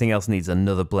 Everything else needs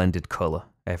another blended colour,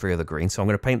 every other green. So I'm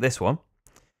going to paint this one.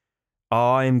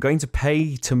 I'm going to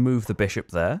pay to move the bishop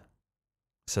there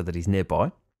so that he's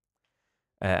nearby.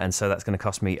 And so that's going to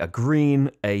cost me a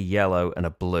green, a yellow, and a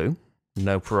blue.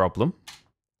 No problem.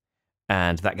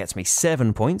 And that gets me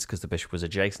 7 points because the bishop was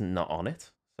adjacent, not on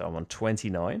it. So I'm on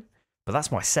 29. But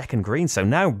that's my second green. So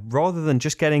now, rather than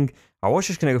just getting... I was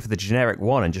just going to go for the generic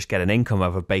one and just get an income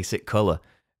of a basic colour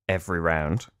every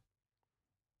round.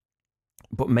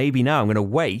 But maybe now I'm going to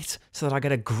wait so that I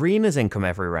get a green as income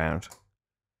every round.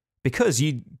 Because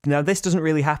now this doesn't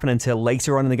really happen until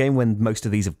later on in the game when most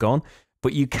of these have gone.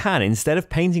 But you can, instead of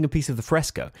painting a piece of the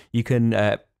fresco, you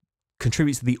can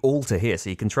contribute to the altar here. So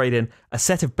you can trade in a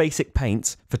set of basic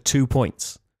paints for 2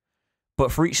 points.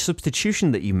 But for each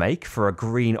substitution that you make for a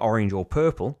green, orange, or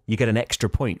purple, you get an extra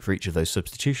point for each of those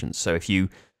substitutions. So if you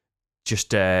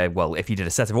just, if you did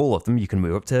a set of all of them, you can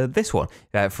move up to this one.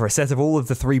 For a set of all of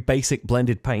the 3 basic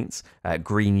blended paints,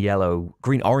 green, yellow,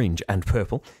 green, orange, and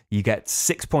purple, you get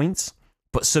 6 points.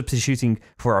 But substituting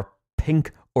for a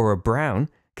pink or a brown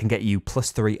can get you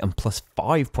 +3 and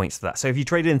 +5 points for that. So if you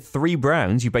trade in 3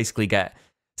 browns, you basically get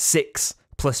 6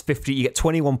 plus 50. You get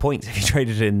 21 points if you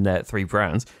traded in 3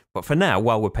 browns. But for now,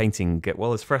 while we're painting, while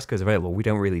there's frescoes available, we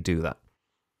don't really do that.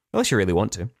 Unless you really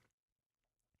want to.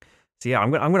 So yeah,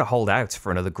 I'm going to hold out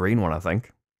for another green one, I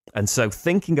think. And so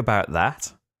thinking about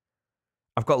that,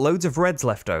 I've got loads of reds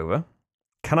left over.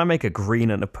 Can I make a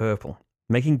green and a purple?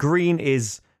 Making green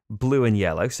is blue and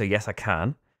yellow, so yes, I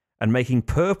can. And making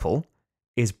purple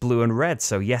is blue and red,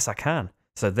 so yes, I can.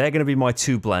 So they're going to be my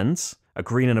 2 blends, a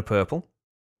green and a purple.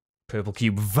 Purple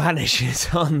cube vanishes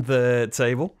on the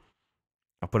table.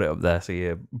 I'll put it up there so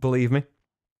you believe me.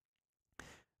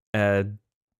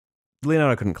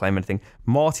 Leonardo couldn't claim anything.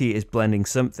 Marty is blending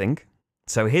something.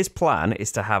 So his plan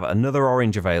is to have another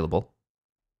orange available.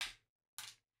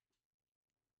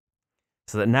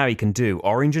 So that now he can do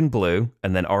orange and blue,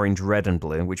 and then orange, red, and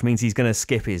blue, which means he's going to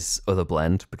skip his other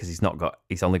blend because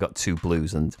he's only got 2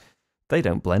 blues, and they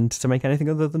don't blend to make anything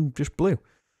other than just blue.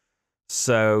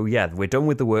 So yeah, we're done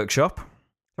with the workshop.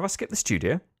 Have I skipped the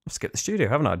studio? I've skipped the studio,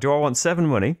 haven't I? Do I want 7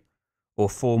 money or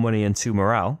 4 money and 2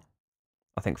 morale?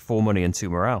 I think 4 money and 2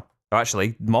 morale. Oh,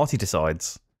 actually, Marty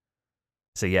decides.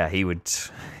 So yeah, he would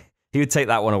take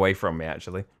that one away from me,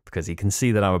 actually, because he can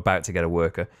see that I'm about to get a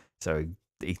worker. So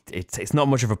it's not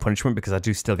much of a punishment because I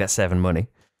do still get 7 money.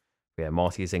 Yeah,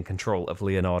 Marty is in control of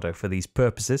Leonardo for these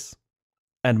purposes.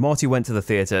 And Marty went to the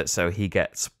theatre, so he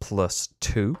gets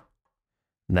 +2.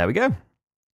 And there we go.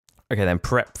 Okay, then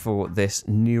prep for this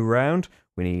new round.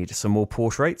 We need some more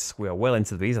portraits. We are well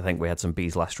into the bees. I think we had some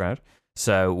bees last round.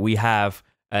 So we have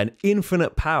an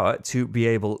infinite power to be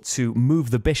able to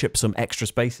move the bishop some extra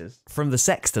spaces. From the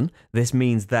sexton, this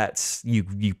means that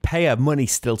you pay a money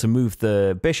still to move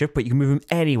the bishop, but you can move him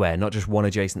anywhere, not just one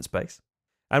adjacent space.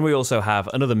 And we also have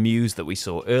another muse that we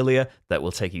saw earlier that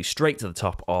will take you straight to the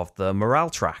top of the morale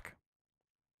track.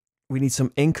 We need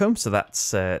some income, so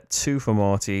that's 2 for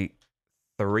Marty,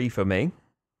 3 for me.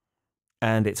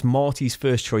 And it's Marty's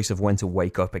first choice of when to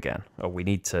wake up again. Oh, we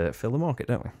need to fill the market,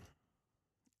 don't we?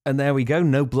 And there we go,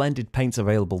 no blended paints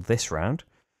available this round.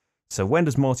 So when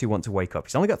does Marty want to wake up?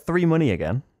 He's only got 3 money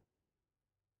again.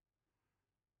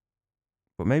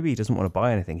 But maybe he doesn't want to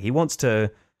buy anything. He wants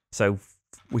to... So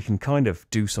we can kind of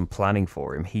do some planning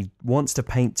for him. He wants to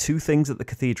paint 2 things at the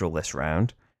cathedral this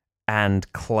round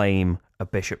and claim a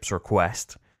bishop's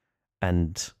request.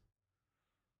 And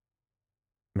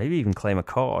maybe even claim a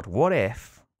card. What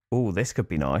if... Oh, this could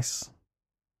be nice.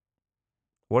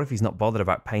 What if he's not bothered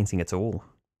about painting at all?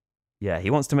 Yeah,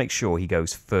 he wants to make sure he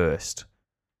goes first.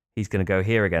 He's going to go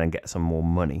here again and get some more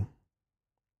money.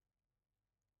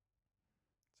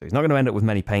 So he's not going to end up with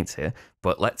many paints here,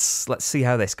 but let's see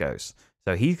how this goes.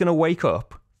 So he's going to wake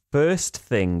up first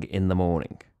thing in the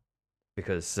morning.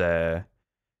 Because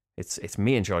it's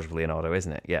me in charge of Leonardo,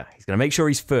 isn't it? Yeah, he's going to make sure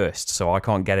he's first so I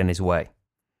can't get in his way.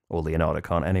 Or Leonardo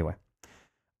can't anyway.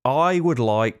 I would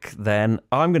like then...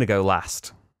 I'm going to go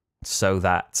last so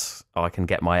that I can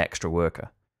get my extra worker.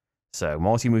 So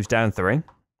Marty moves down 3.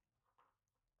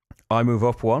 I move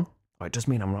up 1. Oh, it does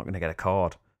mean I'm not going to get a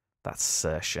card. That's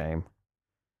a shame.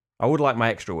 I would like my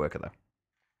extra worker, though.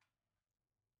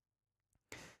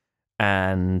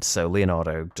 And so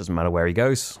Leonardo, doesn't matter where he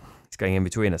goes, he's going in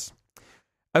between us.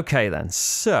 Okay, then.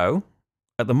 So,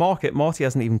 at the market, Marty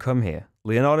hasn't even come here.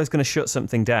 Leonardo's going to shut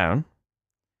something down.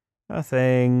 I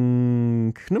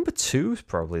think number 2 is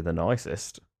probably the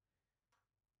nicest.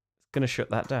 Going to shut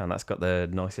that down. That's got the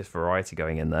nicest variety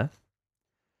going in there.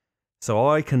 So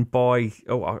I can buy...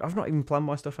 Oh, I've not even planned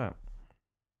my stuff out.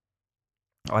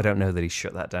 I don't know that he's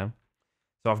shut that down.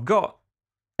 So I've got...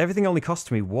 Everything only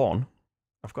costs me 1.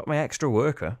 I've got my extra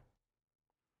worker.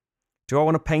 Do I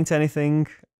want to paint anything?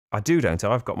 I do, don't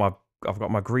I? I've got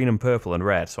my green and purple and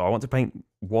red. So I want to paint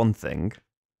one thing.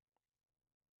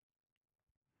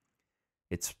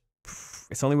 It's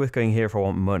only worth going here if I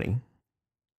want money.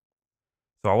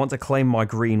 So I want to claim my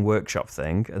green workshop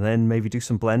thing and then maybe do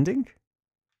some blending.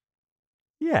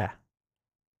 Yeah,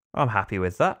 I'm happy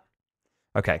with that.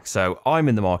 Okay, so I'm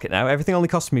in the market now. Everything only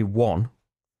costs me 1.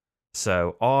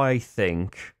 So I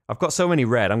think I've got so many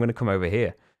red, I'm going to come over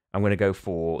here. I'm going to go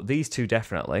for these 2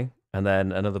 definitely, and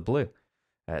then another blue.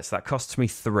 So that costs me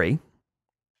 3.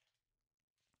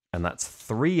 And that's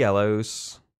 3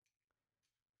 yellows,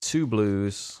 2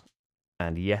 blues,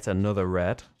 and yet another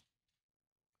red.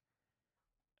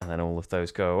 And then all of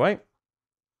those go away.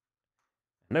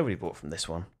 Nobody bought from this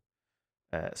one.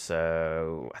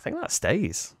 So I think that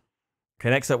stays. Okay,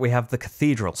 next up we have the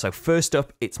cathedral. So first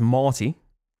up, it's Marty.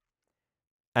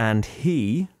 And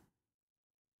he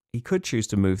could choose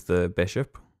to move the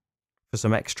bishop for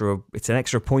some extra... It's an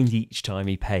extra point each time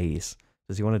he pays.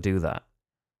 Does he want to do that?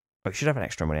 Oh, he should have an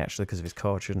extra money, actually, because of his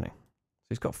card, shouldn't he? So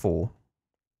he's got 4.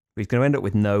 But he's going to end up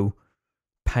with no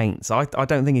paints. I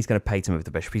don't think he's going to pay to move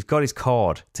the bishop. He's got his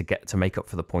card to make up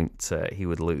for the point he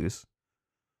would lose.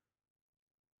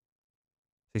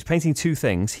 He's painting 2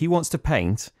 things. He wants to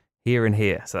paint here and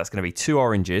here. So that's going to be 2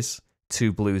 oranges,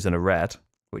 2 blues, and a red,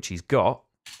 which he's got.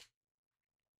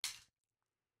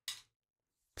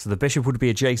 So the bishop would be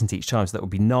adjacent each time. So that would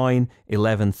be 9,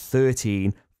 11,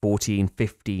 13, 14,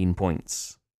 15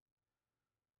 points.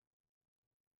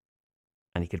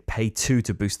 And he could pay 2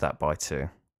 to boost that by 2.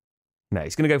 No,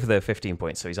 he's going to go for the 15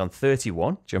 points. So he's on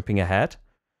 31, jumping ahead.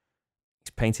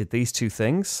 He's painted these 2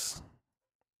 things.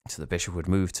 So the bishop would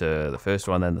move to the first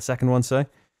one, then the second one, so.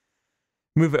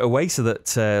 Move it away so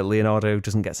that Leonardo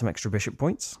doesn't get some extra bishop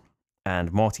points.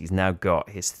 And Marty's now got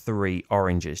his 3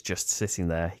 oranges just sitting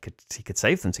there. He could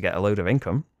save them to get a load of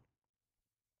income.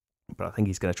 But I think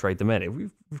he's going to trade them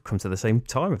in. We've come to the same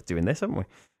time of doing this, haven't we?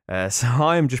 So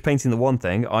I'm just painting the one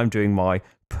thing. I'm doing my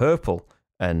purple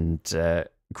and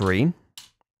green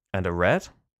and a red.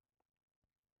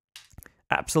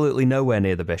 Absolutely nowhere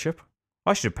near the bishop.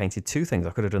 I should have painted 2 things.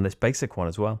 I could have done this basic one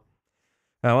as well.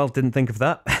 Oh, well, didn't think of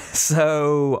that.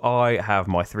 So I have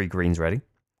my 3 greens ready.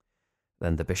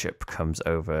 Then the bishop comes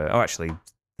over. Oh, actually, I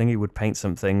think he would paint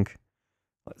something.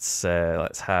 Let's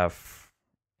have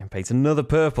him paint another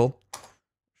purple.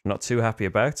 Not too happy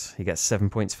about. He gets 7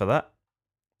 points for that.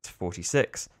 It's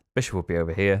 46. Bishop will be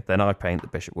over here. Then I paint, the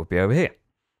bishop will be over here.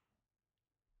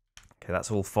 Okay,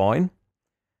 that's all fine.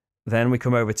 Then we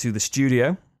come over to the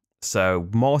studio. So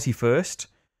Marty first.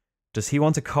 Does he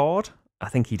want a card? I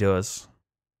think he does.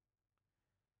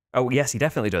 Oh, yes, he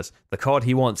definitely does. The card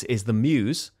he wants is the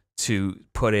Muse to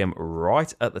put him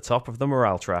right at the top of the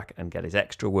morale track and get his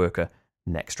extra worker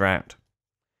next round.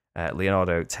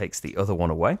 Leonardo takes the other one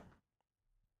away.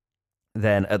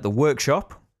 Then at the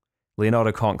workshop,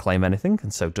 Leonardo can't claim anything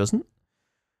and so doesn't.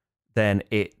 Then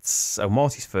it's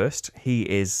Marty's first. He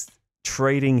is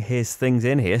trading his things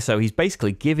in here. So he's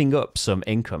basically giving up some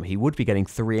income. He would be getting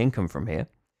 3 income from here.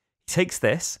 He takes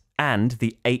this and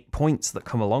the 8 points that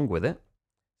come along with it.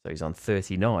 So he's on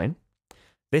 39.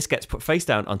 This gets put face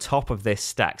down on top of this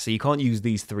stack. So you can't use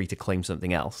these 3 to claim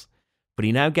something else. But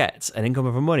he now gets an income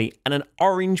of money and an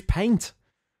orange paint.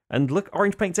 And look,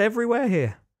 orange paint's everywhere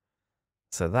here.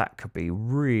 So that could be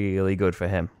really good for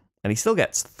him. And he still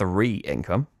gets 3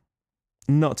 income.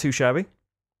 Not too shabby.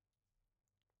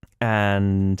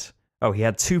 And, oh, he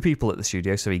had 2 people at the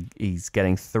studio, so he's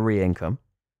getting 3 income.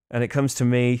 And it comes to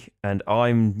me, and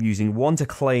I'm using 1 to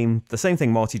claim the same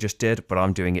thing Marty just did, but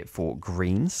I'm doing it for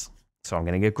greens. So I'm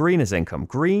getting a green as income.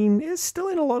 Green is still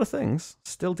in a lot of things.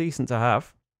 Still decent to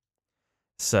have.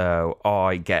 So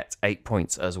I get 8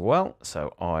 points as well.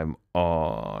 So I'm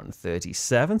on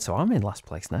 37. So I'm in last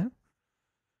place now.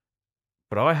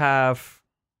 But I have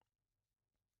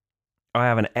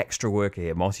an extra worker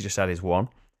here. Marty just had his 1.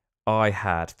 I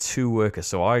had 2 workers.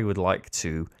 So I would like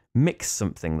to mix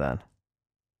something then.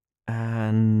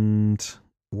 And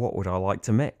what would I like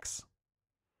to mix?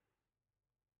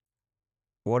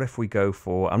 What if we go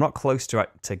for... I'm not close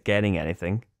to getting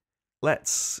anything.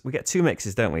 we get 2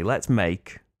 mixes, don't we? Let's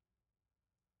make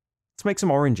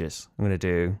some oranges. I'm going to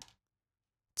do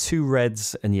 2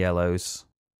 reds and yellows.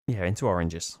 Yeah, into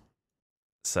oranges.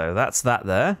 So that's that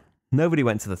there. Nobody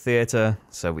went to the theatre,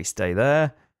 so we stay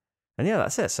there. And yeah,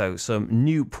 that's it. So some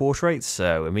new portraits.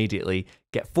 So immediately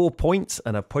get 4 points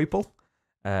and a purple,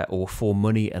 or 4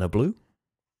 money and a blue.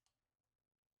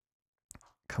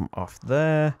 Come off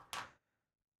there.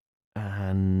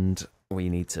 And we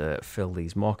need to fill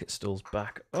these market stalls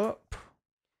back up.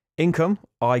 Income,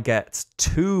 I get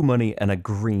 2 money and a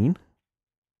green.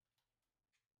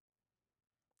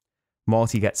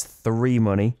 Marty gets 3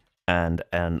 money and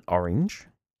an orange.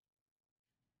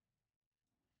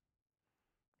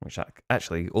 Which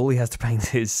actually, all he has to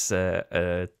paint is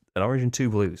an orange and 2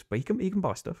 blues. But he can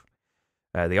buy stuff.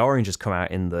 The orange has come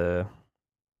out in the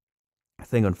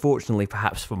thing, unfortunately,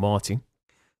 perhaps for Marty.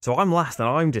 So I'm last and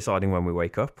I'm deciding when we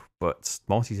wake up. But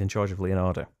Marty's in charge of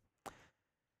Leonardo.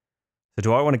 So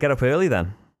do I want to get up early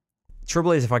then?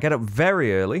 Trouble is, if I get up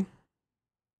very early,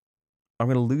 I'm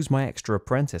going to lose my extra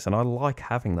apprentice. And I like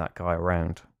having that guy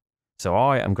around. So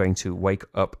I am going to wake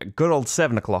up at good old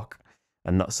 7 o'clock.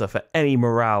 And not suffer any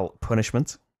morale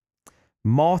punishment.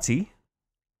 Marty,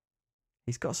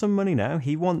 he's got some money now.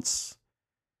 He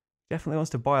definitely wants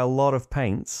to buy a lot of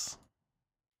paints.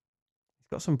 He's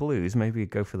got some blues. Maybe he'd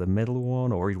go for the middle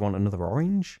one, or he'd want another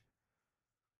orange.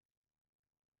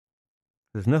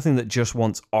 There's nothing that just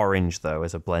wants orange, though,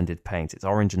 as a blended paint. It's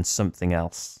orange and something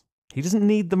else. He doesn't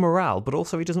need the morale, but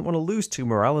also he doesn't want to lose 2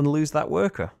 morale and lose that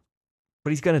worker. But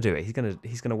he's going to do it.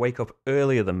 He's going to wake up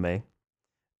earlier than me.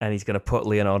 And he's going to put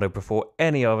Leonardo before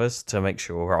any of us to make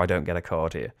sure I don't get a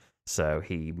card here. So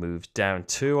he moves down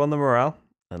 2 on the morale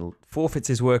and forfeits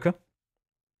his worker.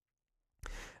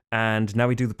 And now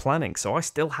we do the planning. So I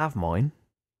still have mine.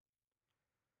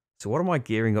 So what am I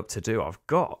gearing up to do?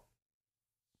 So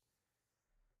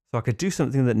I could do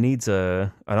something that needs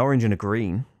an orange and a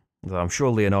green. Though I'm sure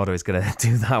Leonardo is going to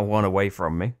do that one away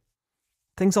from me.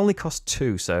 Things only cost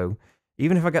 2, so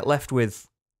even if I get left with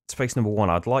space number 1,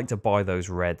 I'd like to buy those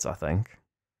reds, I think.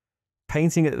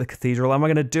 Painting at the cathedral, am I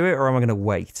going to do it or am I going to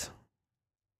wait?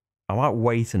 I might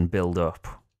wait and build up.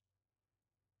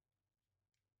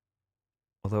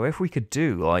 Although if we could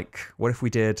do, what if we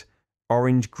did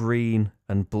orange, green,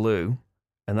 and blue,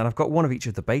 and then I've got one of each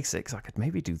of the basics, I could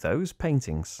maybe do those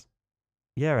paintings.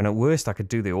 Yeah, and at worst I could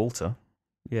do the altar.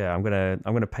 Yeah, I'm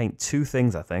gonna paint 2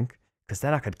 things, I think, because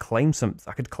then I could claim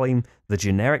the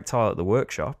generic tile at the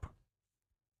workshop.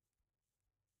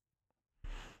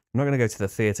 I'm not going to go to the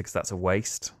theatre because that's a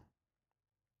waste.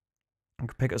 I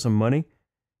could pick up some money.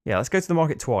 Yeah, let's go to the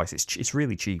market twice. It's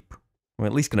really cheap. I'm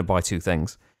at least going to buy 2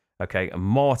 things. Okay, and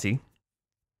Marty,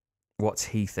 what's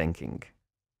he thinking?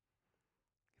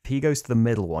 If he goes to the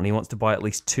middle one, he wants to buy at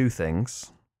least 2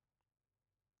 things.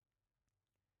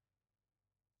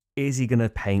 Is he going to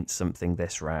paint something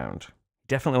this round? He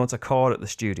definitely wants a card at the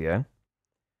studio.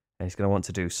 And he's going to want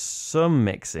to do some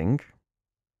mixing.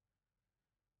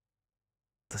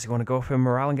 Does he want to go for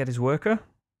morale and get his worker?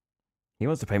 He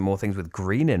wants to paint more things with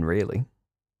green in, really.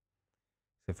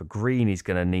 So for green, he's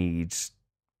going to need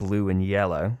blue and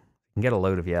yellow. He can get a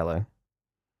load of yellow.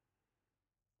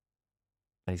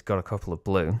 And he's got a couple of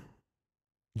blue.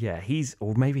 Yeah,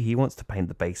 or maybe he wants to paint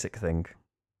the basic thing.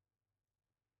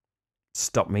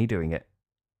 Stop me doing it.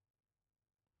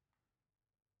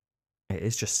 It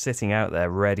is just sitting out there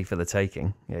ready for the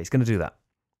taking. Yeah, he's going to do that.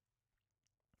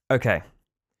 Okay.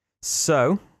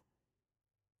 So,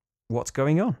 what's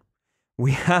going on?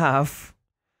 We have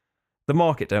the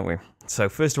market, don't we? So,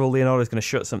 first of all, Leonardo's going to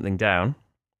shut something down.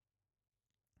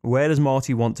 Where does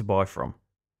Marty want to buy from?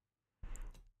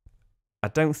 I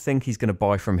don't think he's going to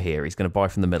buy from here. He's going to buy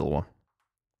from the middle one.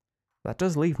 That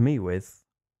does leave me with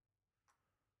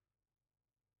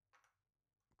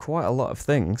quite a lot of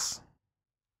things.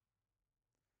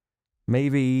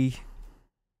 Maybe,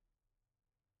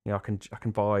 yeah, I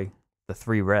can buy the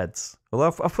 3 reds.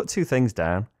 Although I've put 2 things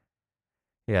down.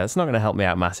 Yeah, it's not going to help me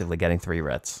out massively getting 3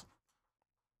 reds.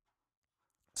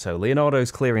 So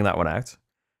Leonardo's clearing that one out.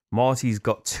 Marty's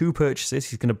got 2 purchases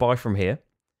he's going to buy from here.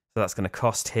 So that's going to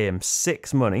cost him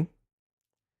 6 money.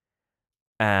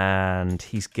 And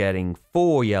he's getting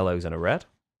 4 yellows and a red.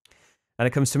 And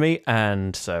it comes to me,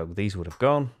 and so these would have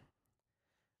gone.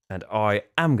 And I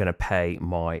am going to pay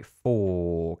my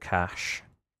 4 cash.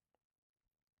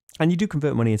 And you do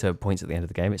convert money into points at the end of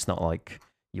the game. It's not like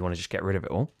you want to just get rid of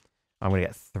it all. I'm going to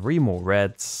get 3 more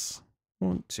reds.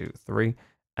 1, 2, 3.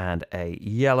 And a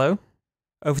yellow.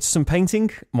 Over to some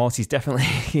painting. Marty's definitely,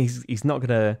 he's not going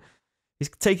to, he's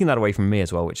taking that away from me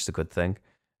as well, which is a good thing.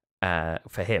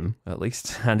 For him, at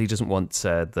least. And he doesn't want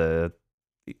the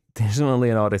He doesn't want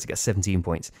Leonardo to get 17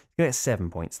 points. He's going to get 7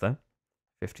 points, though.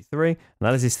 53. And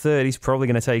that is his third. He's probably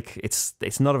going to take...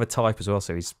 It's not of a type as well,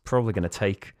 so he's probably going to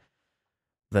take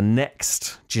the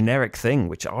next generic thing,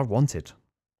 which I wanted.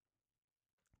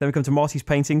 Then we come to Marty's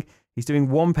painting. He's doing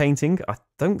one painting. I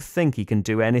don't think he can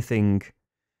do anything...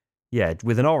 Yeah,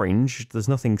 with an orange, there's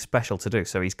nothing special to do.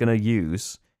 So he's going to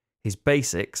use his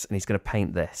basics, and he's going to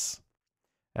paint this.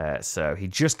 So he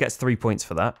just gets 3 points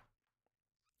for that.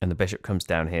 And the bishop comes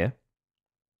down here.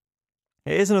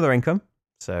 It is another income.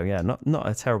 So yeah, not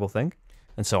a terrible thing.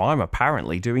 And so I'm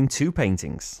apparently doing 2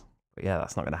 paintings. But yeah,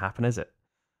 that's not going to happen, is it?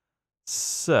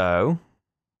 So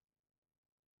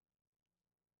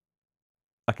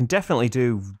I can definitely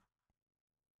do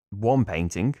 1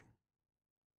 painting.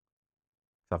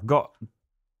 So I've got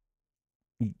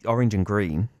orange and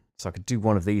green. So I could do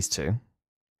one of these 2.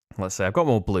 Let's say I've got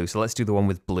more blue, so let's do the one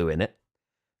with blue in it.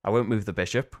 I won't move the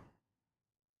bishop.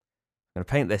 I'm going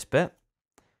to paint this bit.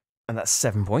 And that's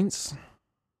 7 points.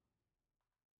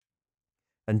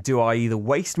 And do I either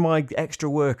waste my extra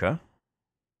worker,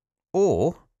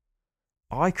 or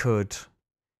I could,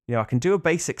 I can do a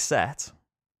basic set.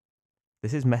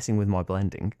 This is messing with my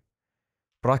blending.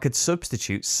 But I could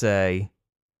substitute, say,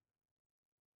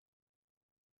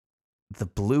 the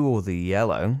blue or the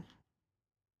yellow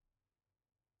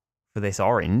for this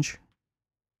orange.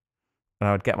 And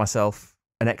I would get myself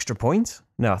an extra point.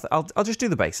 No, I'll just do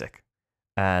the basic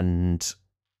and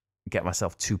get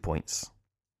myself 2 points.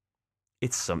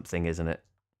 It's something, isn't it?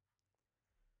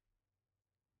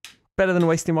 Better than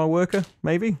wasting my worker,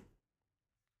 maybe?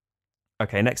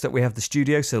 Okay, next up we have the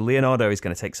studio. So Leonardo is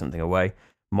going to take something away.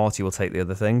 Marty will take the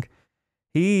other thing.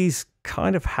 He's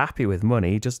kind of happy with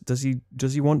money. Does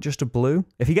he want just a blue?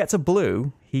 If he gets a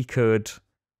blue, he could...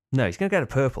 No, he's going to get a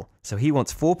purple. So he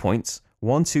wants 4 points.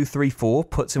 1, 2, 3, 4.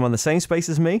 Puts him on the same space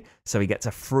as me. So he gets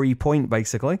a free point,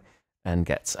 basically. And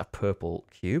gets a purple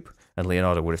cube. And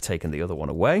Leonardo would have taken the other one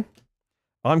away.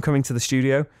 I'm coming to the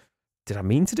studio. Did I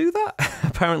mean to do that?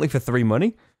 Apparently for 3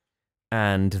 money.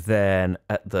 And then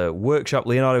at the workshop,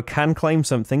 Leonardo can claim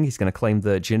something. He's going to claim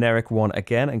the generic one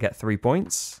again and get 3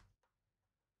 points.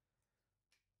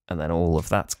 And then all of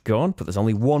that's gone. But there's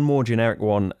only one more generic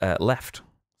one left.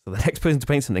 So the next person to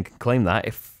paint something can claim that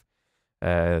if...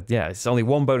 yeah, it's only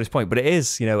 1 bonus point. But it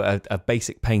is, a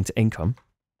basic paint income.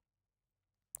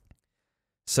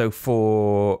 So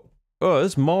for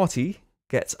us, Marty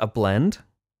gets a blend.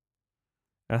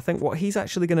 And I think what he's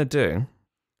actually going to do,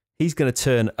 he's going to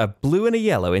turn a blue and a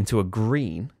yellow into a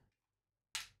green.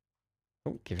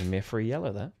 Oh, giving me a free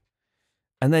yellow there.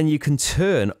 And then you can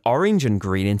turn orange and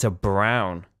green into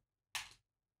brown.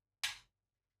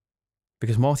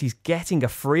 Because Marty's getting a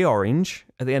free orange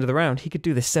at the end of the round, he could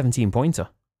do this 17-pointer.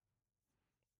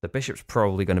 The bishop's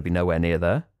probably going to be nowhere near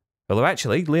there. Although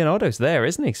actually, Leonardo's there,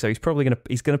 isn't he? So he's probably going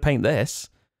to paint this.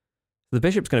 The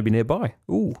bishop's going to be nearby.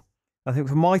 Ooh. I think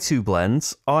for my 2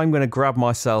 blends, I'm going to grab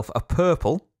myself a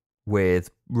purple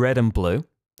with red and blue.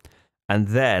 And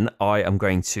then I am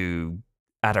going to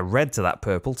add a red to that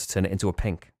purple to turn it into a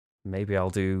pink. Maybe I'll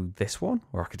do this one,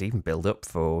 or I could even build up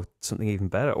for something even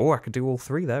better. Or I could do all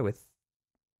 3 there with...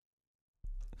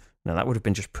 No, that would have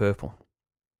been just purple.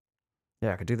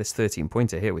 Yeah, I could do this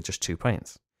 13-pointer here with just 2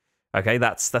 paints. Okay,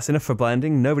 that's enough for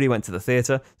blending. Nobody went to the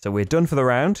theatre, so we're done for the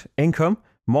round. Income,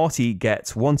 Marty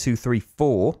gets 1, 2, 3,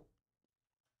 4.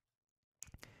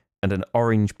 And an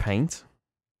orange paint.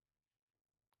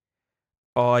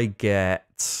 I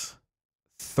get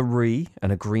 3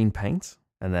 and a green paint.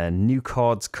 And then new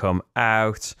cards come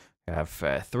out. I have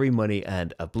 3 money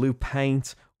and a blue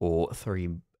paint, or 3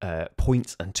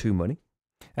 points and 2 money.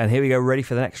 And here we go, ready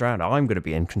for the next round. I'm going to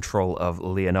be in control of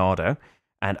Leonardo.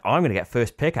 And I'm going to get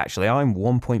first pick, actually. I'm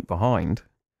 1 point behind.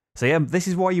 So yeah, this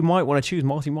is why you might want to choose.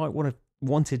 Marty might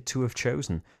wanted to have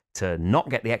chosen to not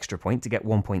get the extra point, to get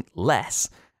 1 point less.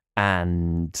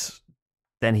 And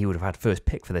then he would have had first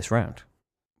pick for this round.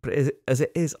 But as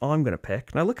it is, I'm going to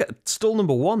pick. Now look at stall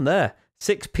number 1 there.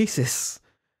 6 pieces.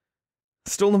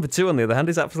 Stall number 2, on the other hand,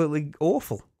 is absolutely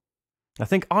awful. I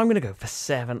think I'm going to go for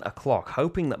 7 o'clock,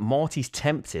 hoping that Marty's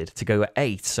tempted to go at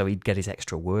 8 so he'd get his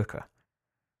extra worker.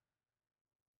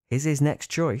 Is his next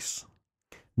choice?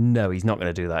 No, he's not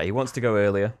going to do that. He wants to go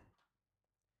earlier.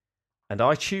 And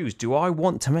I choose, do I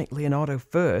want to make Leonardo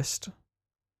first?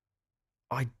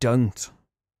 I don't.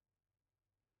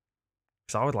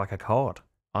 Because I would like a card.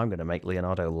 I'm going to make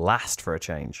Leonardo last for a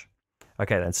change.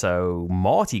 Okay then, so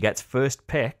Marty gets first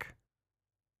pick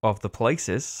of the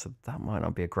places. So that might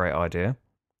not be a great idea.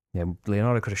 Yeah,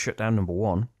 Leonardo could have shut down number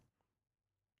 1.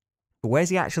 But where's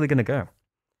he actually going to go?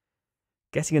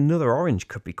 Getting another orange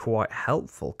could be quite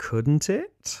helpful, couldn't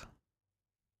it?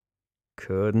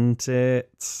 Couldn't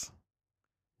it?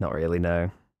 Not really,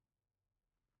 no.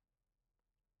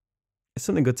 It's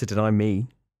something good to deny me.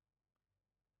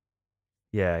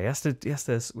 Yeah, we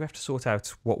have to sort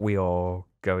out what we are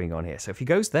going on here. So if he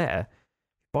goes there,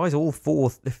 buys all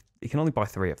 4, he can only buy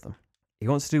 3 of them. He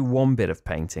wants to do 1 bit of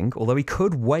painting, although he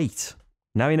could wait.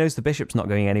 Now he knows the bishop's not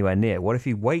going anywhere near. What if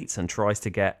he waits and tries to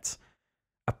get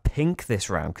a pink this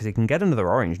round? Because he can get another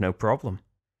orange, no problem.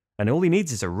 And all he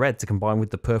needs is a red to combine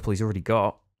with the purple he's already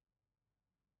got.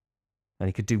 And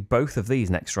he could do both of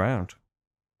these next round.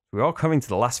 We are coming to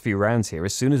the last few rounds here.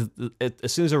 As soon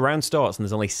as a round starts and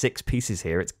there's only 6 pieces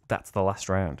here, that's the last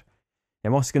round.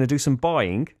 I'm also going to do some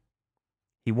buying.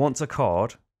 He wants a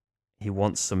card. He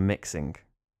wants some mixing.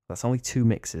 That's only 2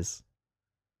 mixes.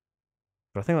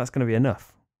 But I think that's going to be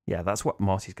enough. Yeah, that's what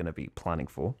Marty's going to be planning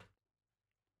for.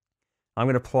 I'm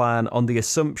going to plan on the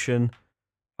assumption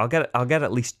I'll get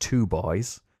at least 2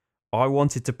 buys. I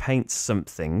wanted to paint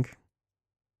something.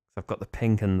 I've got the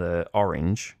pink and the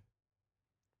orange.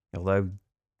 Although,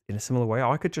 in a similar way,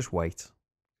 I could just wait.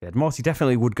 Yeah, Marty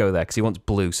definitely would go there because he wants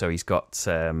blue, so he's got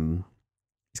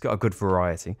a good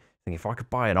variety. I think if I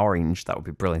could buy an orange, that would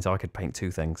be brilliant. I could paint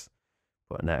 2 things.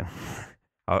 But no.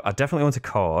 I definitely want a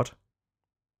card.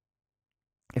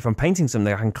 If I'm painting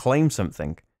something, I can claim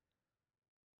something.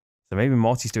 So maybe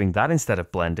Marty's doing that instead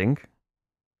of blending.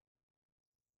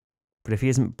 But if he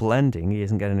isn't blending, he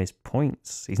isn't getting his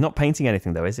points. He's not painting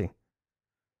anything though, is he?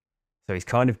 So he's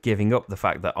kind of giving up the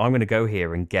fact that I'm going to go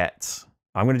here and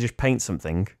I'm going to just paint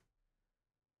something.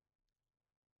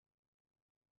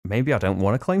 Maybe I don't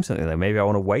want to claim something though. Maybe I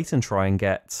want to wait and try and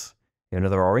get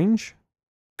another orange.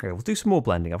 Okay, we'll do some more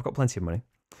blending. I've got plenty of money.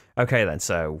 Okay then,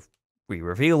 so we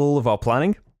reveal all of our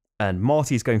planning. And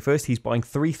Marty's going first. He's buying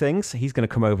 3 things. He's going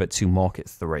to come over to market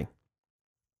 3.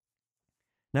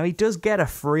 Now he does get a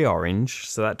free orange,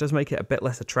 so that does make it a bit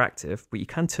less attractive. But you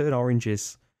can turn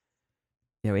oranges,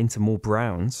 into more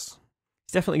browns.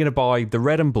 He's definitely going to buy the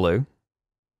red and blue,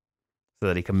 so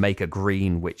that he can make a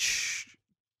green, which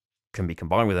can be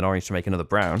combined with an orange to make another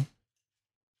brown.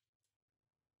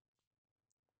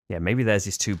 Yeah, maybe there's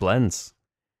his 2 blends.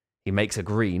 He makes a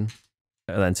green,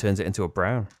 and then turns it into a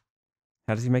brown.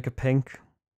 How does he make a pink?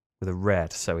 With a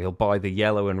red. So he'll buy the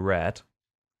yellow and red.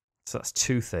 So that's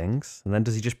 2 things. And then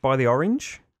does he just buy the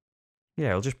orange? Yeah,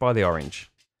 he'll just buy the orange.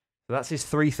 So that's his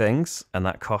 3 things, and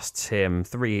that costs him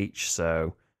 3 each,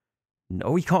 so...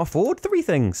 No, he can't afford 3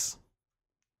 things!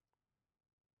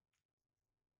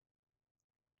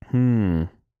 Yeah,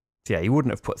 he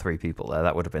wouldn't have put 3 people there.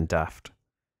 That would have been daft.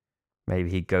 Maybe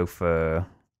he'd go for...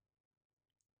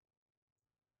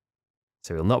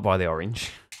 So he'll not buy the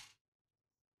orange.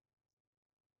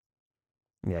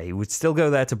 Yeah, he would still go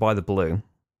there to buy the blue.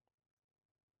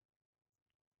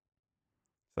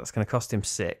 So that's going to cost him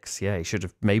 6. Yeah, he should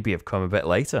have maybe have come a bit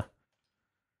later.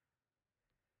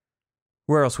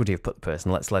 Where else would he have put the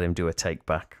person? Let's let him do a take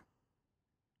back.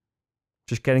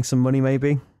 Just getting some money,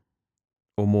 maybe?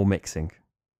 Or more mixing?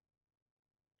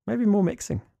 Maybe more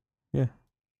mixing. Yeah.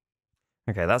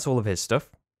 Okay, that's all of his stuff.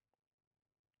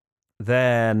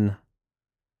 Then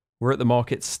we're at the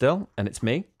market still, and it's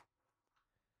me.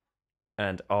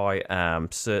 And I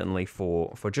am certainly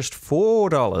for just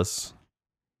 $4,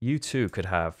 you too could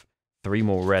have 3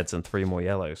 more reds and 3 more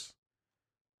yellows.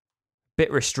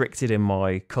 Bit restricted in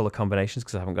my color combinations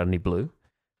because I haven't got any blue.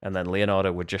 And then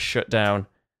Leonardo would just shut down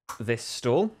this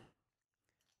stall.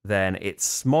 Then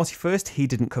it's Marty first. He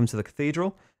didn't come to the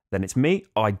cathedral. Then it's me.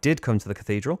 I did come to the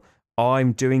cathedral.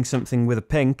 I'm doing something with a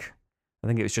pink. I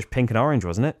think it was just pink and orange,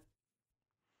 wasn't it?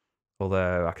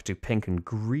 Although I could do pink and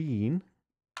green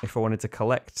if I wanted to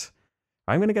collect.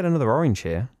 I'm going to get another orange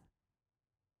here.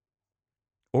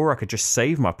 Or I could just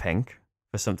save my pink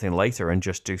for something later and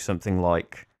just do something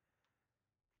like...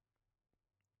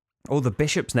 Oh, the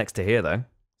bishop's next to here, though.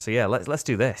 So yeah, let's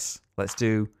do this. Let's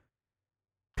do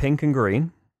pink and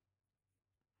green.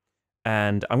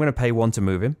 And I'm going to pay 1 to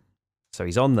move him. So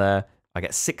he's on there. I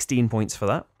get 16 points for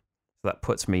that. So that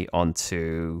puts me on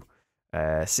to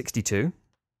 62.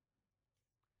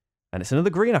 And it's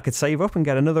another green. I could save up and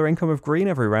get another income of green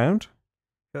every round.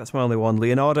 That's my only one.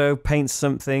 Leonardo paints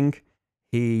something.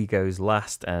 He goes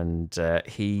last, and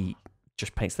he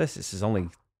just paints this. It's his only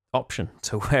option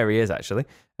to where he is, actually.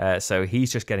 So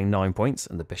he's just getting 9 points,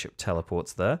 and the bishop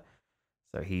teleports there.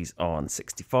 So he's on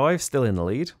 65, still in the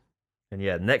lead. And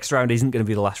yeah, next round isn't going to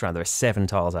be the last round. There are 7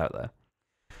 tiles out there.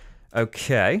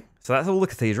 Okay, so that's all the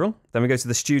cathedral. Then we go to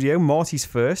the studio. Marty's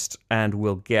first, and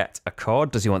we'll get a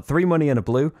card. Does he want 3 money and a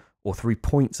blue, or 3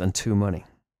 points and 2 money?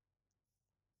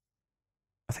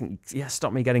 I think, yeah,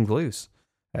 stop me getting blues.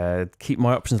 Keep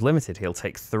my options limited. He'll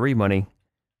take 3 money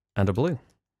and a blue.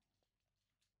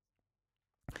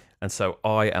 And so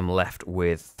I am left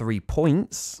with 3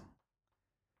 points.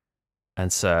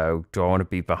 And so do I want to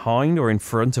be behind or in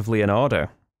front of Leonardo?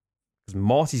 Because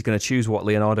Marty's going to choose what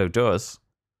Leonardo does.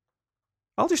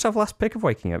 I'll just have last pick of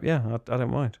waking up. Yeah, I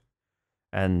don't mind.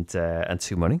 And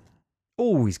 2 money.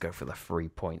 Always go for the 3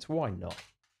 points. Why not?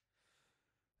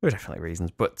 There are definitely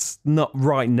reasons, but not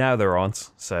right now there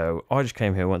aren't. So I just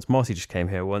came here once. Marty just came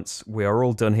here once. We are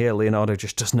all done here. Leonardo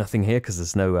just does nothing here because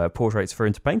there's no portraits for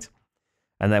him to paint.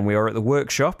 And then we are at the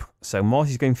workshop. So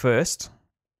Marty's going first.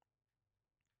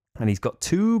 And he's got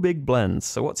 2 big blends.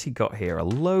 So what's he got here? A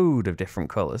load of different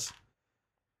colours.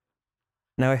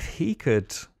 Now, if he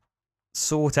could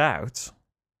sort out...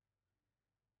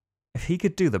 If he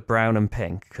could do the brown and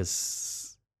pink,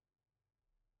 because...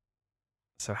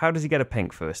 So how does he get a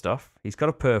pink first off? He's got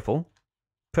a purple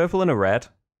and a red,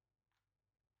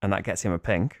 and that gets him a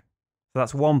pink. So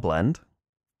that's 1 blend.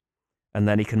 And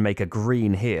then he can make a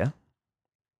green here.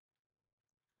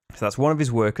 So that's one of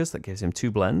his workers. That gives him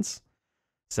 2 blends.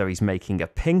 So he's making a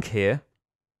pink here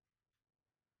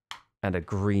and a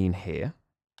green here.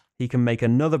 He can make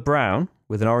another brown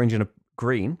with an orange and a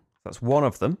green. That's 1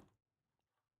 of them.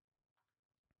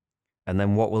 And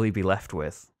then what will he be left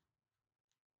with?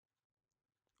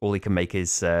 All he can make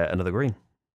is another green.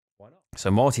 Why not?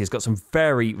 So Marty has got some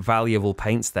very valuable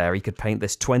paints there. He could paint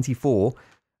this 24,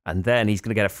 and then he's going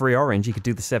to get a free orange. He could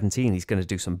do the 17. He's going to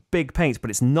do some big paints,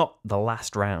 but it's not the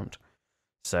last round.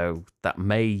 So that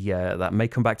may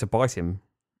come back to bite him.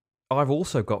 I've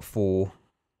also got 4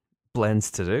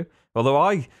 blends to do. Although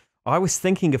I was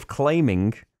thinking of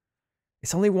claiming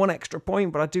it's only 1 extra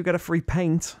point, but I do get a free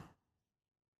paint.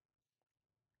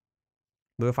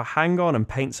 Though if I hang on and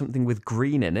paint something with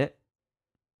green in it,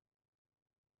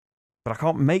 but I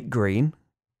can't make green,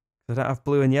 I don't have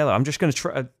blue and yellow. I'm just going to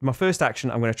try, my first action,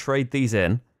 I'm going to trade these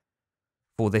in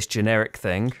for this generic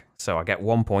thing. So I get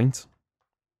 1 point.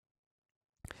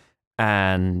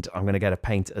 And I'm going to get a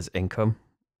paint as income.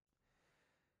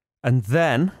 And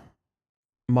then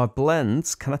my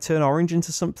blends, can I turn orange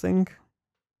into something?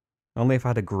 Only if I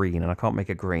had a green, and I can't make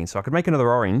a green. So I could make another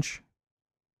orange.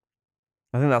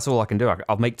 I think that's all I can do.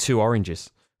 I'll make 2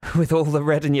 oranges with all the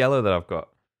red and yellow that I've got.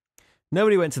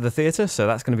 Nobody went to the theatre, so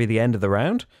that's going to be the end of the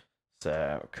round.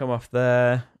 So come off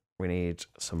there. We need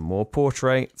some more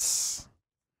portraits.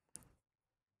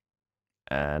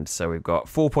 And so we've got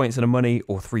 4 points and a money,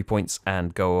 or 3 points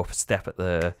and go up a step at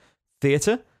the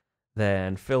theatre.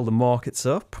 Then fill the markets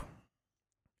up.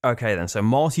 Okay then, so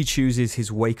Marty chooses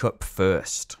his wake up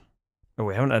first. Oh,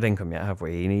 we haven't had income yet, have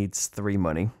we? He needs 3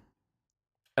 money.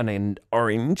 And in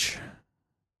orange.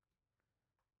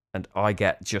 And I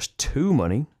get just 2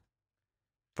 money.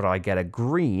 But I get a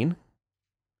green.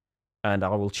 And I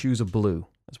will choose a blue.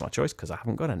 That's my choice, because I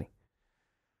haven't got any.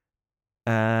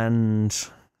 And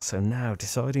so now,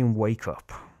 deciding wake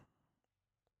up.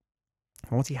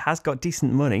 Once he has got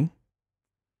decent money.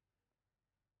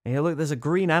 Yeah, look, there's a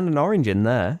green and an orange in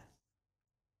there.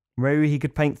 Maybe he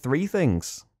could paint 3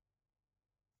 things.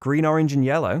 Green, orange, and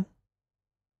yellow.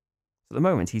 At the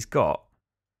moment, he's got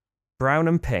brown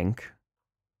and pink,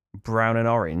 brown and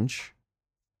orange.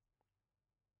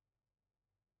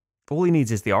 All he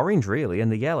needs is the orange, really,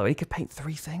 and the yellow. He could paint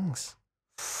 3 things.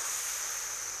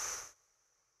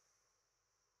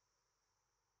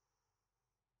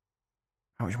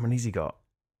 How much money has he got?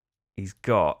 He's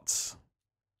got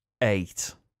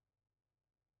 8.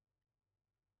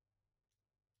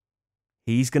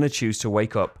 He's going to choose to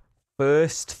wake up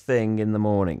first thing in the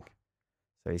morning.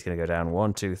 So he's going to go down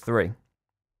 1, 2, 3.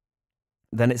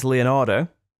 Then it's Leonardo.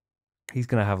 He's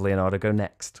going to have Leonardo go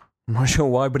next. I'm not sure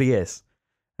why, but he is.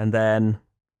 And then,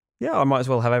 yeah, I might as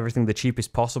well have everything the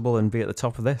cheapest possible and be at the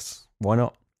top of this. Why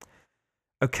not?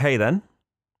 Okay, then.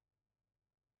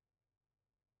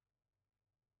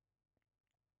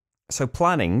 So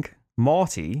planning,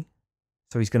 Marty,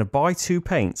 so he's going to buy 2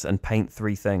 paints and paint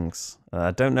 3 things.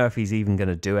 I don't know if he's even going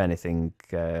to do anything.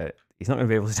 He's not going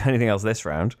to be able to do anything else this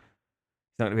round.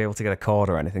 He's not going to be able to get a card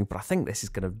or anything, but I think this is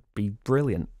going to be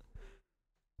brilliant.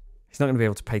 He's not going to be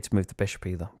able to pay to move the bishop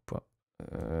either, but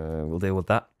we'll deal with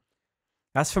that.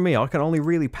 As for me, I can only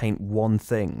really paint 1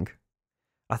 thing.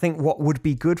 I think what would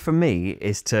be good for me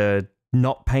is to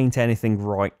not paint anything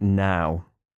right now.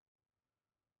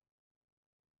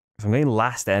 So I'm going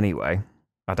last anyway.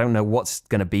 I don't know what's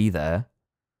going to be there.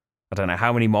 I don't know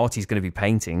how many Marty's going to be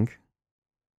painting.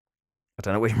 I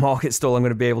don't know which market stall I'm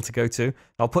going to be able to go to.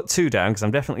 I'll put 2 down because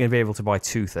I'm definitely going to be able to buy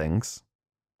 2 things.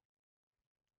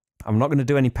 I'm not going to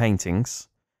do any paintings.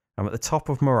 I'm at the top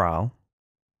of morale.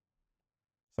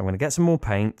 So I'm going to get some more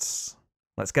paints.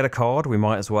 Let's get a card. We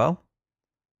might as well.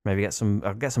 Maybe get some.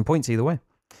 I'll get some points either way.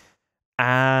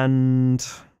 And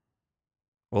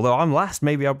Although I'm last,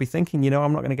 maybe I'll be thinking, you know,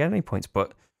 I'm not going to get any points,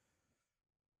 but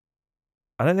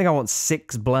I don't think I want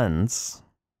 6 blends.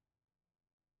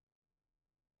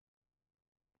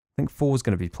 I think 4 is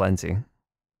going to be plenty.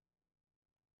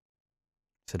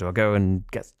 So do I go and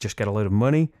just get a load of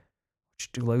money?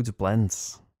 Just do loads of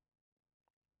blends.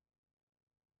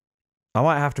 I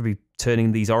might have to be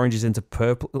turning these oranges into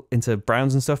purple, into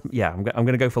browns and stuff. Yeah, I'm going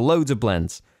to go for loads of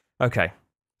blends. Okay,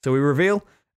 so we reveal,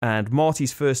 and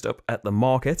Marty's first up at the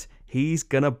market. He's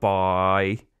going to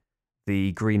buy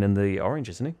the green and the orange,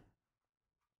 isn't he?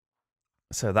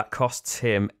 So that costs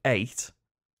him 8.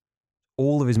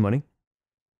 All of his money.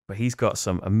 But he's got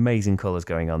some amazing colours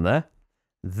going on there.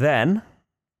 Then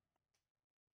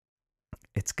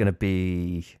it's going to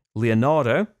be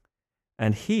Leonardo,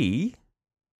 and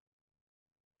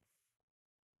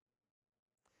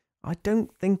I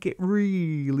don't think it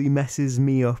really messes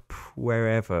me up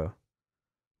wherever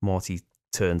Marty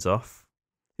turns off.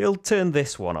 He'll turn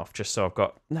this one off just so I've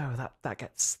got... No, that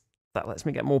lets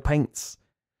me get more paints.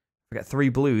 If I get 3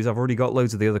 blues, I've already got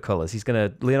loads of the other colours.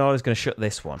 Leonardo's going to shut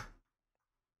this one.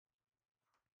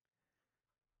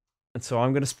 And so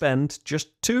I'm going to spend just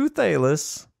 2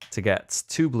 thalers to get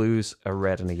 2 blues, a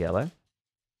red and a yellow.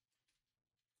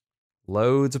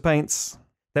 Loads of paints.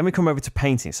 Then we come over to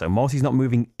painting. So Marty's not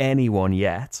moving anyone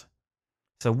yet.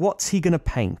 So what's he going to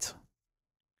paint?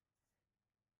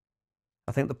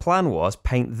 I think the plan was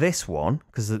paint this one,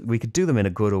 because we could do them in a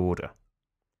good order.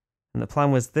 And the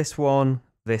plan was this one,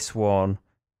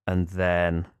 and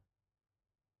then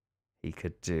he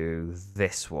could do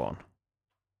this one.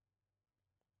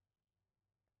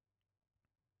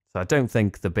 So I don't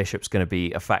think the bishop's going to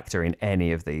be a factor in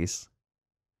any of these.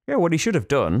 Yeah, what he should have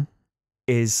done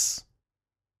is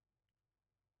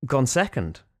gone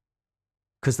second.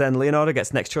 Because then Leonardo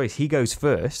gets next choice. He goes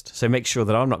first, so make sure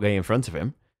that I'm not going in front of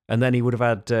him. And then he would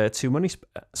have had 2 money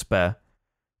spare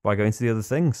by going to the other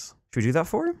things. Should we do that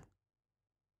for him?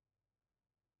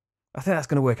 I think that's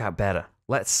going to work out better.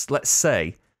 Let's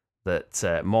say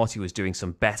that Marty was doing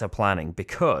some better planning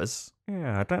because,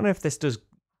 yeah, I don't know if this does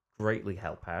greatly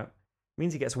help out. It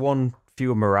means he gets 1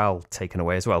 fewer morale taken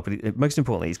away as well. But most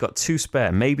importantly, he's got 2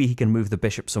 spare. Maybe he can move the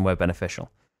bishop somewhere beneficial.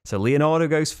 So Leonardo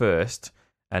goes first,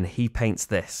 and he paints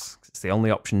this. It's the only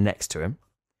option next to him.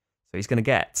 So he's going to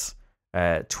get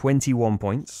 21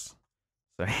 points.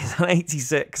 So he's on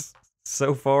 86.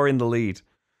 So far in the lead.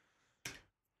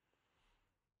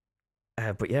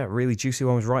 But yeah, really juicy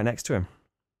one was right next to him.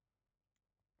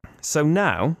 So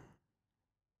now,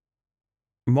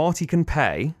 Marty can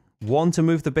pay 1 to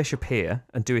move the bishop here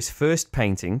and do his first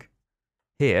painting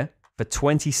here for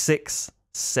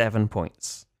 7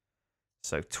 points.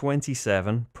 So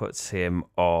 27 puts him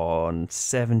on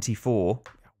 74.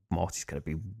 Marty's going to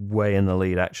be way in the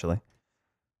lead, actually.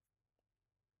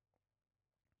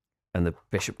 And the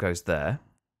bishop goes there.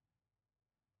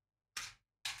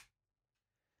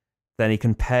 Then he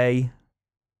can pay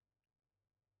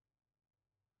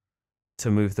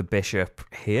to move the bishop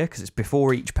here, because it's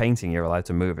before each painting you're allowed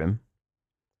to move him.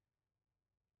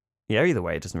 Yeah, either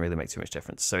way, it doesn't really make too much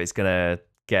difference. So he's going to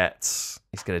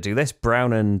do this,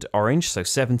 brown and orange, so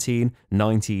 17,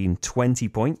 19, 20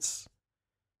 points.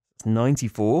 It's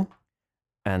 94.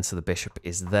 And so the bishop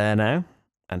is there now.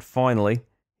 And finally,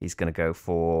 he's going to go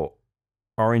for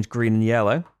orange, green, and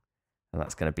yellow. And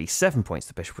that's going to be 7 points.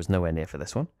 The bishop was nowhere near for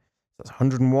this one. So that's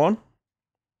 101.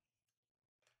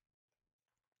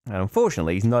 And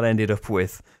unfortunately, he's not ended up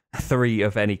with 3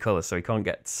 of any colour, so he can't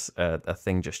get a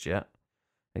thing just yet.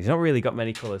 He's not really got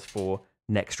many colours for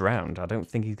next round. I don't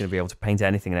think he's going to be able to paint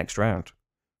anything next round,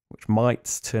 which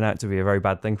might turn out to be a very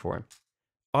bad thing for him.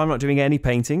 I'm not doing any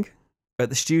painting. At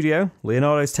the studio,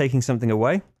 Leonardo's taking something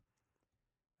away.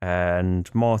 And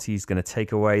Marty's going to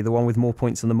take away the one with more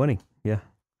points than the money.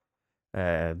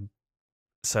 Yeah.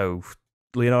 So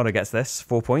Leonardo gets this,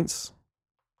 4 points.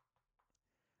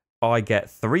 I get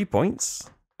 3 points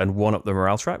and 1 up the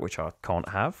morale track, which I can't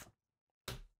have.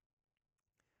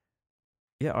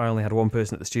 Yeah, I only had 1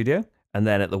 person at the studio. And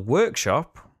then at the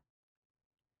workshop,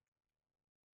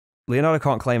 Leonardo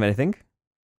can't claim anything.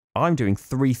 I'm doing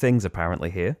 3 things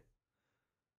apparently here.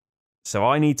 So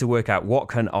I need to work out what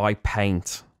can I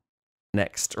paint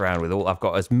next round with all. I've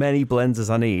got as many blends as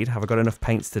I need. Have I got enough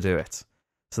paints to do it?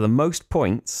 So the most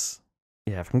points,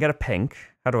 yeah, if I can get a pink.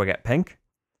 How do I get pink?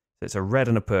 So it's a red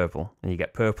and a purple. And you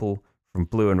get purple from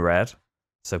blue and red.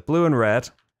 So blue and red,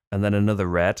 and then another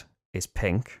red is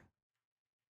pink.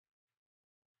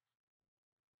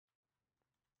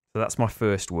 So that's my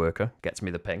first worker, gets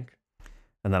me the pink.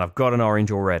 And then I've got an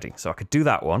orange already. So I could do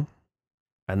that one.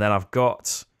 And then I've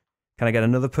got, can I get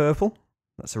another purple?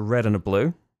 That's a red and a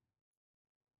blue.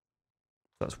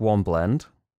 That's one blend.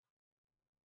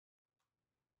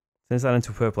 Turns that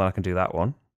into a purple and I can do that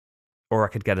one. Or I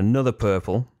could get another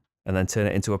purple and then turn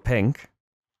it into a pink.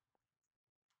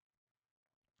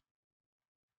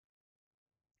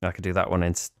 I could do that one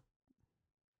instead.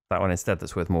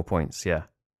 That's worth more points, yeah.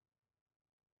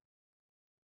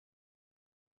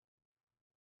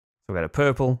 So we get a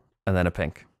purple and then a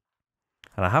pink.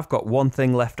 And I have got one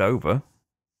thing left over.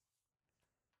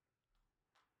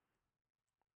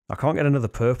 I can't get another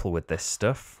purple with this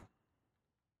stuff.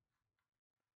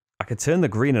 I could turn the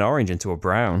green and orange into a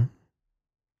brown.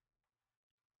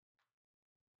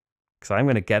 Because I'm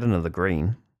going to get another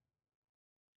green.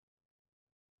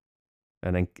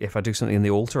 And then if I do something in the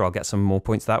altar, I'll get some more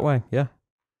points that way. Yeah.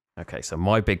 Okay, so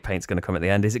my big paint's going to come at the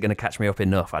end. Is it going to catch me up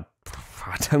enough? I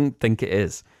don't think it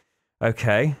is.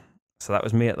 Okay, so that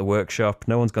was me at the workshop.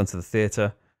 No one's gone to the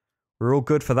theatre. We're all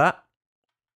good for that.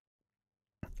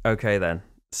 Okay then,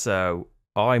 so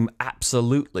I'm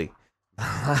absolutely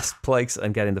last place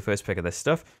and getting the first pick of this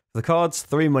stuff. For the cards,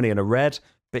 3 money and a red,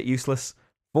 bit useless.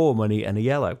 4 money and a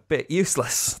yellow, bit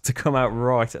useless to come out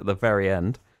right at the very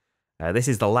end. This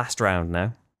is the last round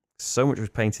now. So much was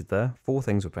painted there. 4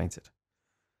 things were painted.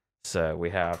 So we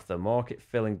have the market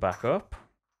filling back up.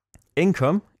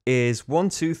 Income is 1,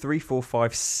 2, 3, 4,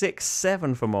 5, 6,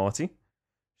 7 for Marty.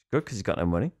 Good, because he's got no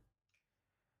money.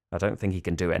 I don't think he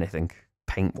can do anything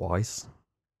paint-wise.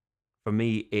 For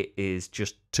me, it is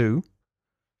just 2.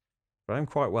 But I'm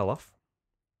quite well off.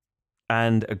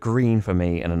 And a green for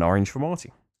me and an orange for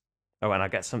Marty. Oh, and I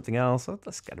get something else. Oh,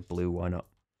 let's get a blue, why not?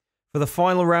 For the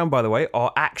final round, by the way,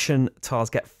 our action tiles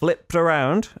get flipped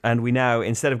around. And we now,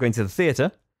 instead of going to the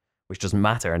theatre, which doesn't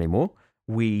matter anymore,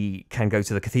 we can go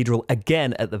to the cathedral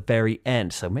again at the very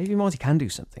end. So maybe Marty can do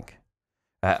something.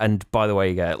 And by the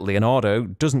way, Leonardo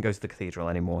doesn't go to the cathedral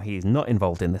anymore. He's not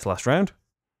involved in this last round.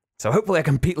 So hopefully I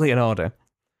can beat Leonardo.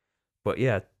 But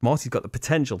yeah, Marty's got the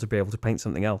potential to be able to paint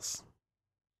something else.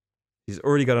 He's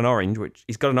already got an orange, which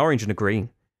he's got an orange and a green.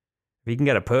 If he can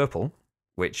get a purple,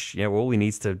 which, you know, all he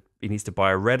needs to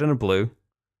buy a red and a blue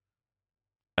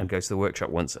and go to the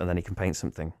workshop once, and then he can paint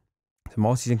something. So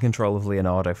Marty's in control of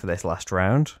Leonardo for this last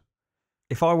round.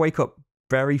 If I wake up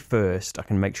very first, I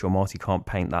can make sure Marty can't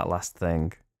paint that last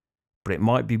thing. But it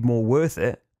might be more worth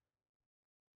it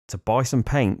to buy some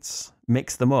paints,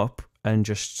 mix them up, and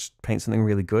just paint something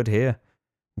really good here.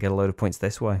 And get a load of points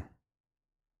this way.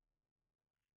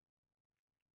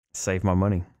 Save my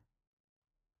money.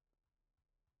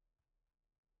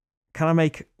 Can I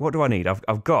make... What do I need?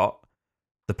 I've got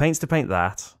the paints to paint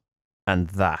that and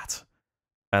that.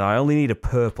 And I only need a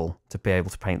purple to be able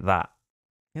to paint that.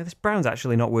 Yeah, this brown's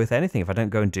actually not worth anything if I don't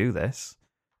go and do this.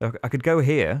 I could go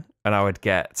here and I would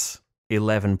get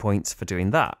 11 points for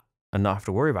doing that and not have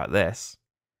to worry about this.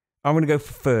 I'm going to go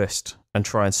for first and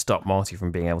try and stop Marty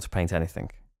from being able to paint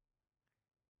anything.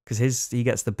 Because he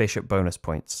gets the bishop bonus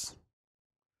points.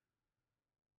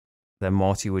 Then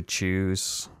Marty would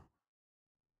choose...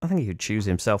 I think he could choose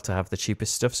himself to have the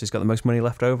cheapest stuff, so he's got the most money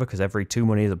left over, because every 2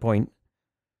 money is a point.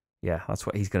 Yeah, that's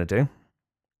what he's going to do.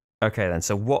 Okay then,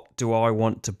 so what do I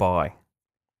want to buy?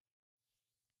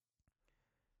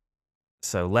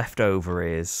 So left over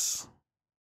is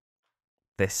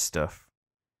this stuff.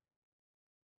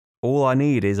 All I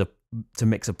need is to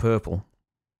mix a purple.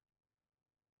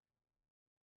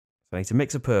 So I need to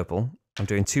mix a purple. I'm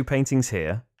doing 2 paintings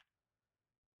here.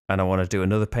 And I want to do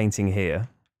another painting here.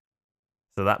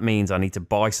 So that means I need to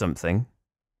buy something.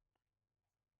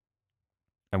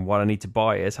 And what I need to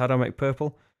buy is, how do I make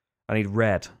purple? I need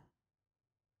red.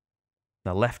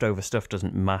 Now, leftover stuff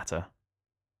doesn't matter.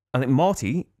 I think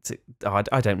Marty, I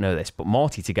don't know this, but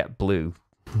Marty to get blue,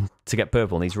 to get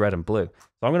purple needs red and blue.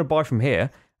 So I'm going to buy from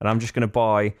here, and I'm just going to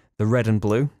buy the red and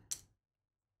blue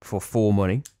for 4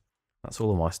 money. That's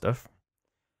all of my stuff.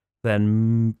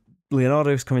 Then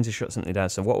Leonardo's coming to shut something down,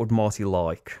 so what would Marty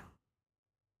like?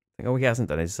 Oh, he hasn't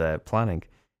done his planning.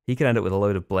 He could end up with a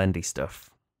load of blendy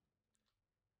stuff.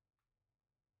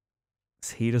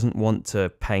 So he doesn't want to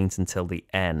paint until the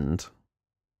end. So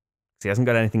he hasn't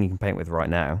got anything he can paint with right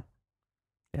now.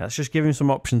 Yeah, let's just give him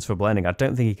some options for blending. I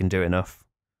don't think he can do enough.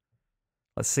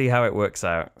 Let's see how it works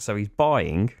out. So he's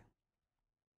buying.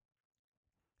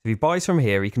 If he buys from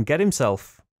here, he can get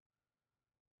himself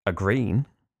a green.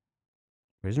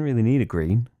 He doesn't really need a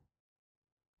green.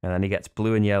 And then he gets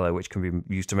blue and yellow, which can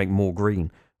be used to make more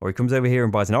green. Or he comes over here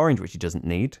and buys an orange, which he doesn't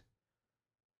need.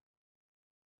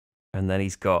 And then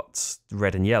he's got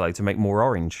red and yellow to make more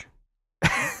orange.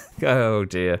 Oh,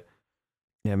 dear.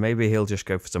 Yeah, maybe he'll just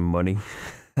go for some money.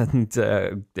 And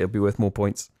it'll be worth more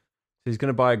points. So he's going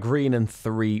to buy a green and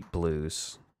 3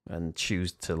 blues. And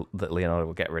choose that Leonardo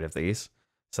will get rid of these.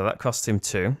 So that costs him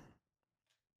 2.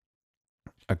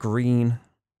 A green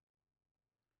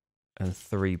and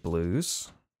 3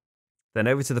 blues. Then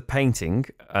over to the painting,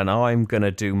 and I'm going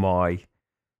to do my...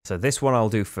 So this one I'll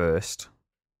do first.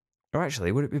 Or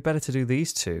actually, would it be better to do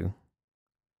these 2?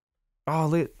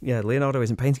 Oh, yeah, Leonardo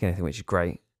isn't painting anything, which is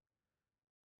great.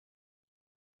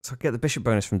 So I get the bishop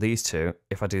bonus from these 2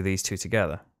 if I do these 2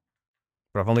 together.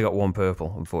 But I've only got 1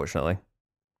 purple, unfortunately.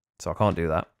 So I can't do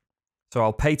that. So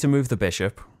I'll pay to move the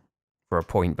bishop, for a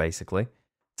point basically,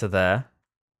 to there.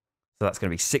 So that's going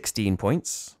to be 16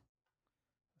 points.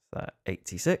 That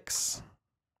 86.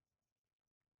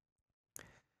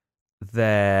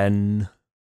 Then...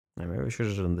 Maybe we should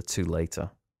have done the 2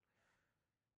 later.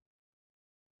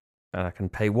 And I can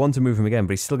pay 1 to move him again,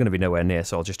 but he's still going to be nowhere near,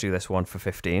 so I'll just do this one for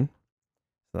 15.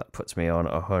 So that puts me on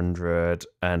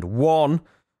 101.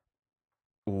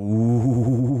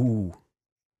 Ooh.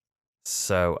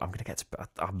 So I'm going to get to...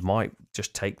 I might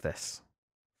just take this.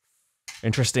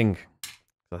 Interesting.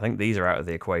 I think these are out of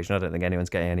the equation. I don't think anyone's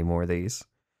getting any more of these.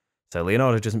 So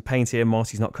Leonardo doesn't paint here.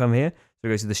 Marty's not come here. So we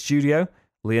go to the studio.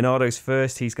 Leonardo's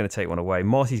first. He's going to take one away.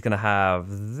 Marty's going to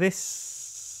have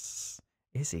this.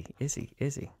 Is he?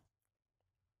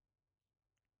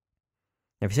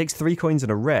 Now, if he takes 3 coins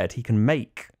and a red, he can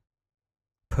make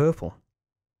purple.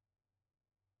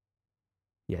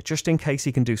 Yeah, just in case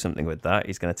he can do something with that,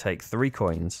 he's going to take 3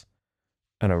 coins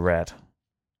and a red.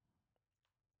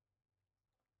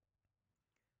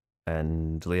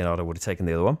 And Leonardo would have taken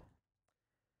the other one,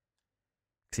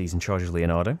 because he's in charge of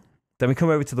Leonardo. Then we come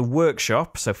over to the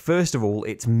workshop. So first of all,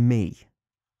 it's me.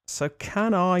 So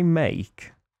can I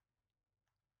make...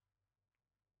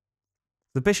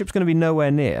 The bishop's going to be nowhere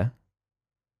near.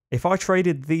 If I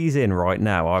traded these in right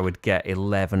now, I would get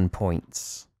 11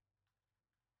 points.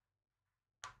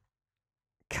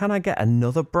 Can I get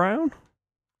another brown?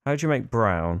 How do you make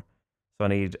brown? So I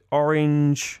need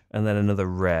orange, and then another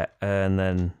red, and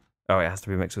then... Oh, it has to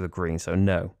be mixed with a green, so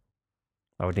no.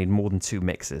 I would need more than 2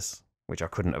 mixes, which I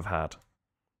couldn't have had.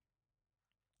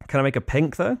 Can I make a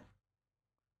pink, though?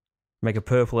 Make a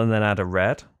purple and then add a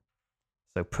red.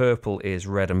 So purple is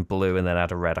red and blue, and then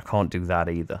add a red. I can't do that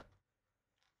either.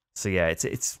 So yeah,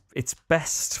 it's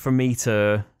best for me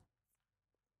to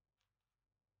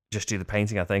just do the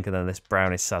painting, I think, and then this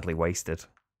brown is sadly wasted. So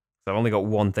I've only got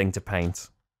 1 thing to paint. So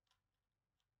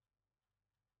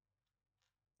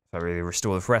I really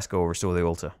restore the fresco or restore the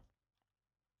altar.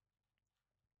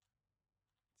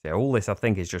 Yeah, all this I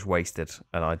think is just wasted,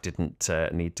 and I didn't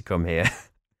need to come here.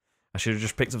 I should have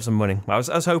just picked up some money. I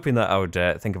was hoping that I would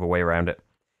think of a way around it.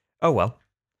 Oh well.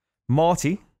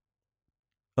 Marty,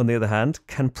 on the other hand,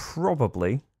 can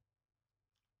probably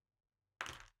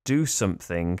do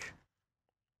something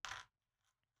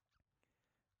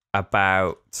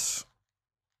about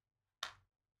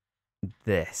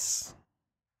this.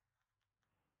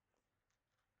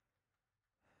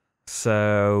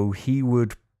 So he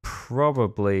would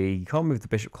probably... You can't move the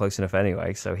bishop close enough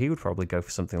anyway, so he would probably go for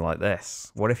something like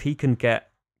this. What if he can get...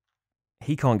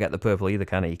 He can't get the purple either,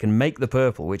 can he? He can make the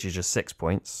purple, which is just 6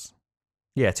 points.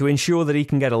 Yeah, to ensure that he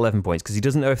can get 11 points, because he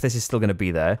doesn't know if this is still going to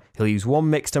be there. He'll use 1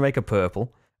 mix to make a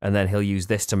purple, and then he'll use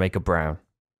this to make a brown.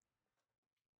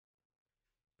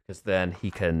 Because then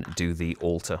he can do the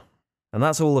altar. And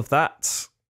that's all of that.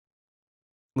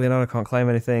 Leonardo can't claim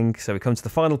anything, so we come to the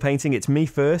final painting. It's me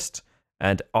first,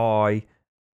 and I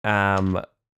am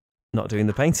not doing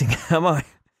the painting, am I?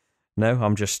 No,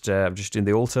 I'm just doing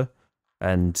the altar,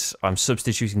 and I'm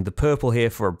substituting the purple here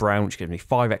for a brown, which gives me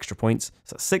 5 extra points.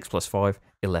 So that's 6 plus 5,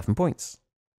 11 points.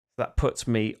 That puts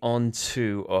me on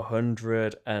to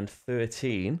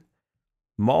 113.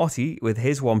 Marty, with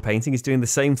his 1 painting, is doing the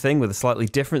same thing with a slightly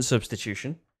different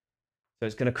substitution. So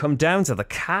it's going to come down to the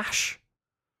cash.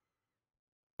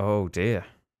 Oh dear.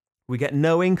 We get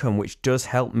no income, which does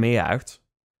help me out.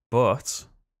 But...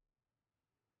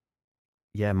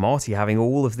 yeah, Marty having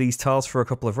all of these tiles for a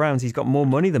couple of rounds, he's got more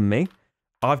money than me.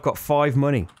 I've got 5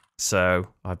 money. So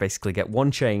I basically get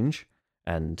 1 change,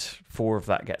 and 4 of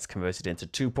that gets converted into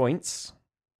 2 points.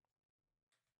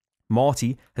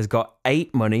 Marty has got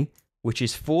 8 money, which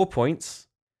is 4 points.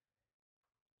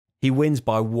 He wins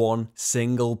by 1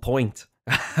 single point.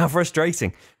 How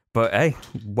frustrating. But hey,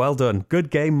 well done.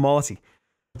 Good game, Marty.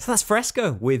 So that's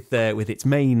Fresco with its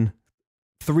main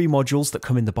 3 modules that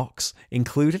come in the box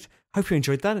included. Hope you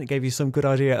enjoyed that and it gave you some good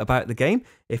idea about the game.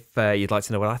 If you'd like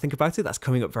to know what I think about it, that's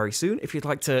coming up very soon. If you'd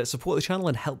like to support the channel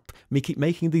and help me keep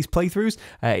making these playthroughs,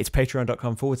 it's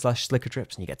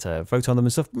patreon.com/slickerdrips, and you get to vote on them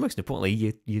and stuff. But most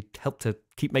importantly, you help to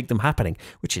keep make them happening,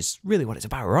 which is really what it's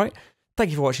about, right? Thank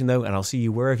you for watching, though, and I'll see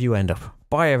you wherever you end up.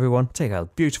 Bye, everyone. Take a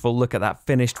beautiful look at that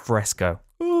finished fresco.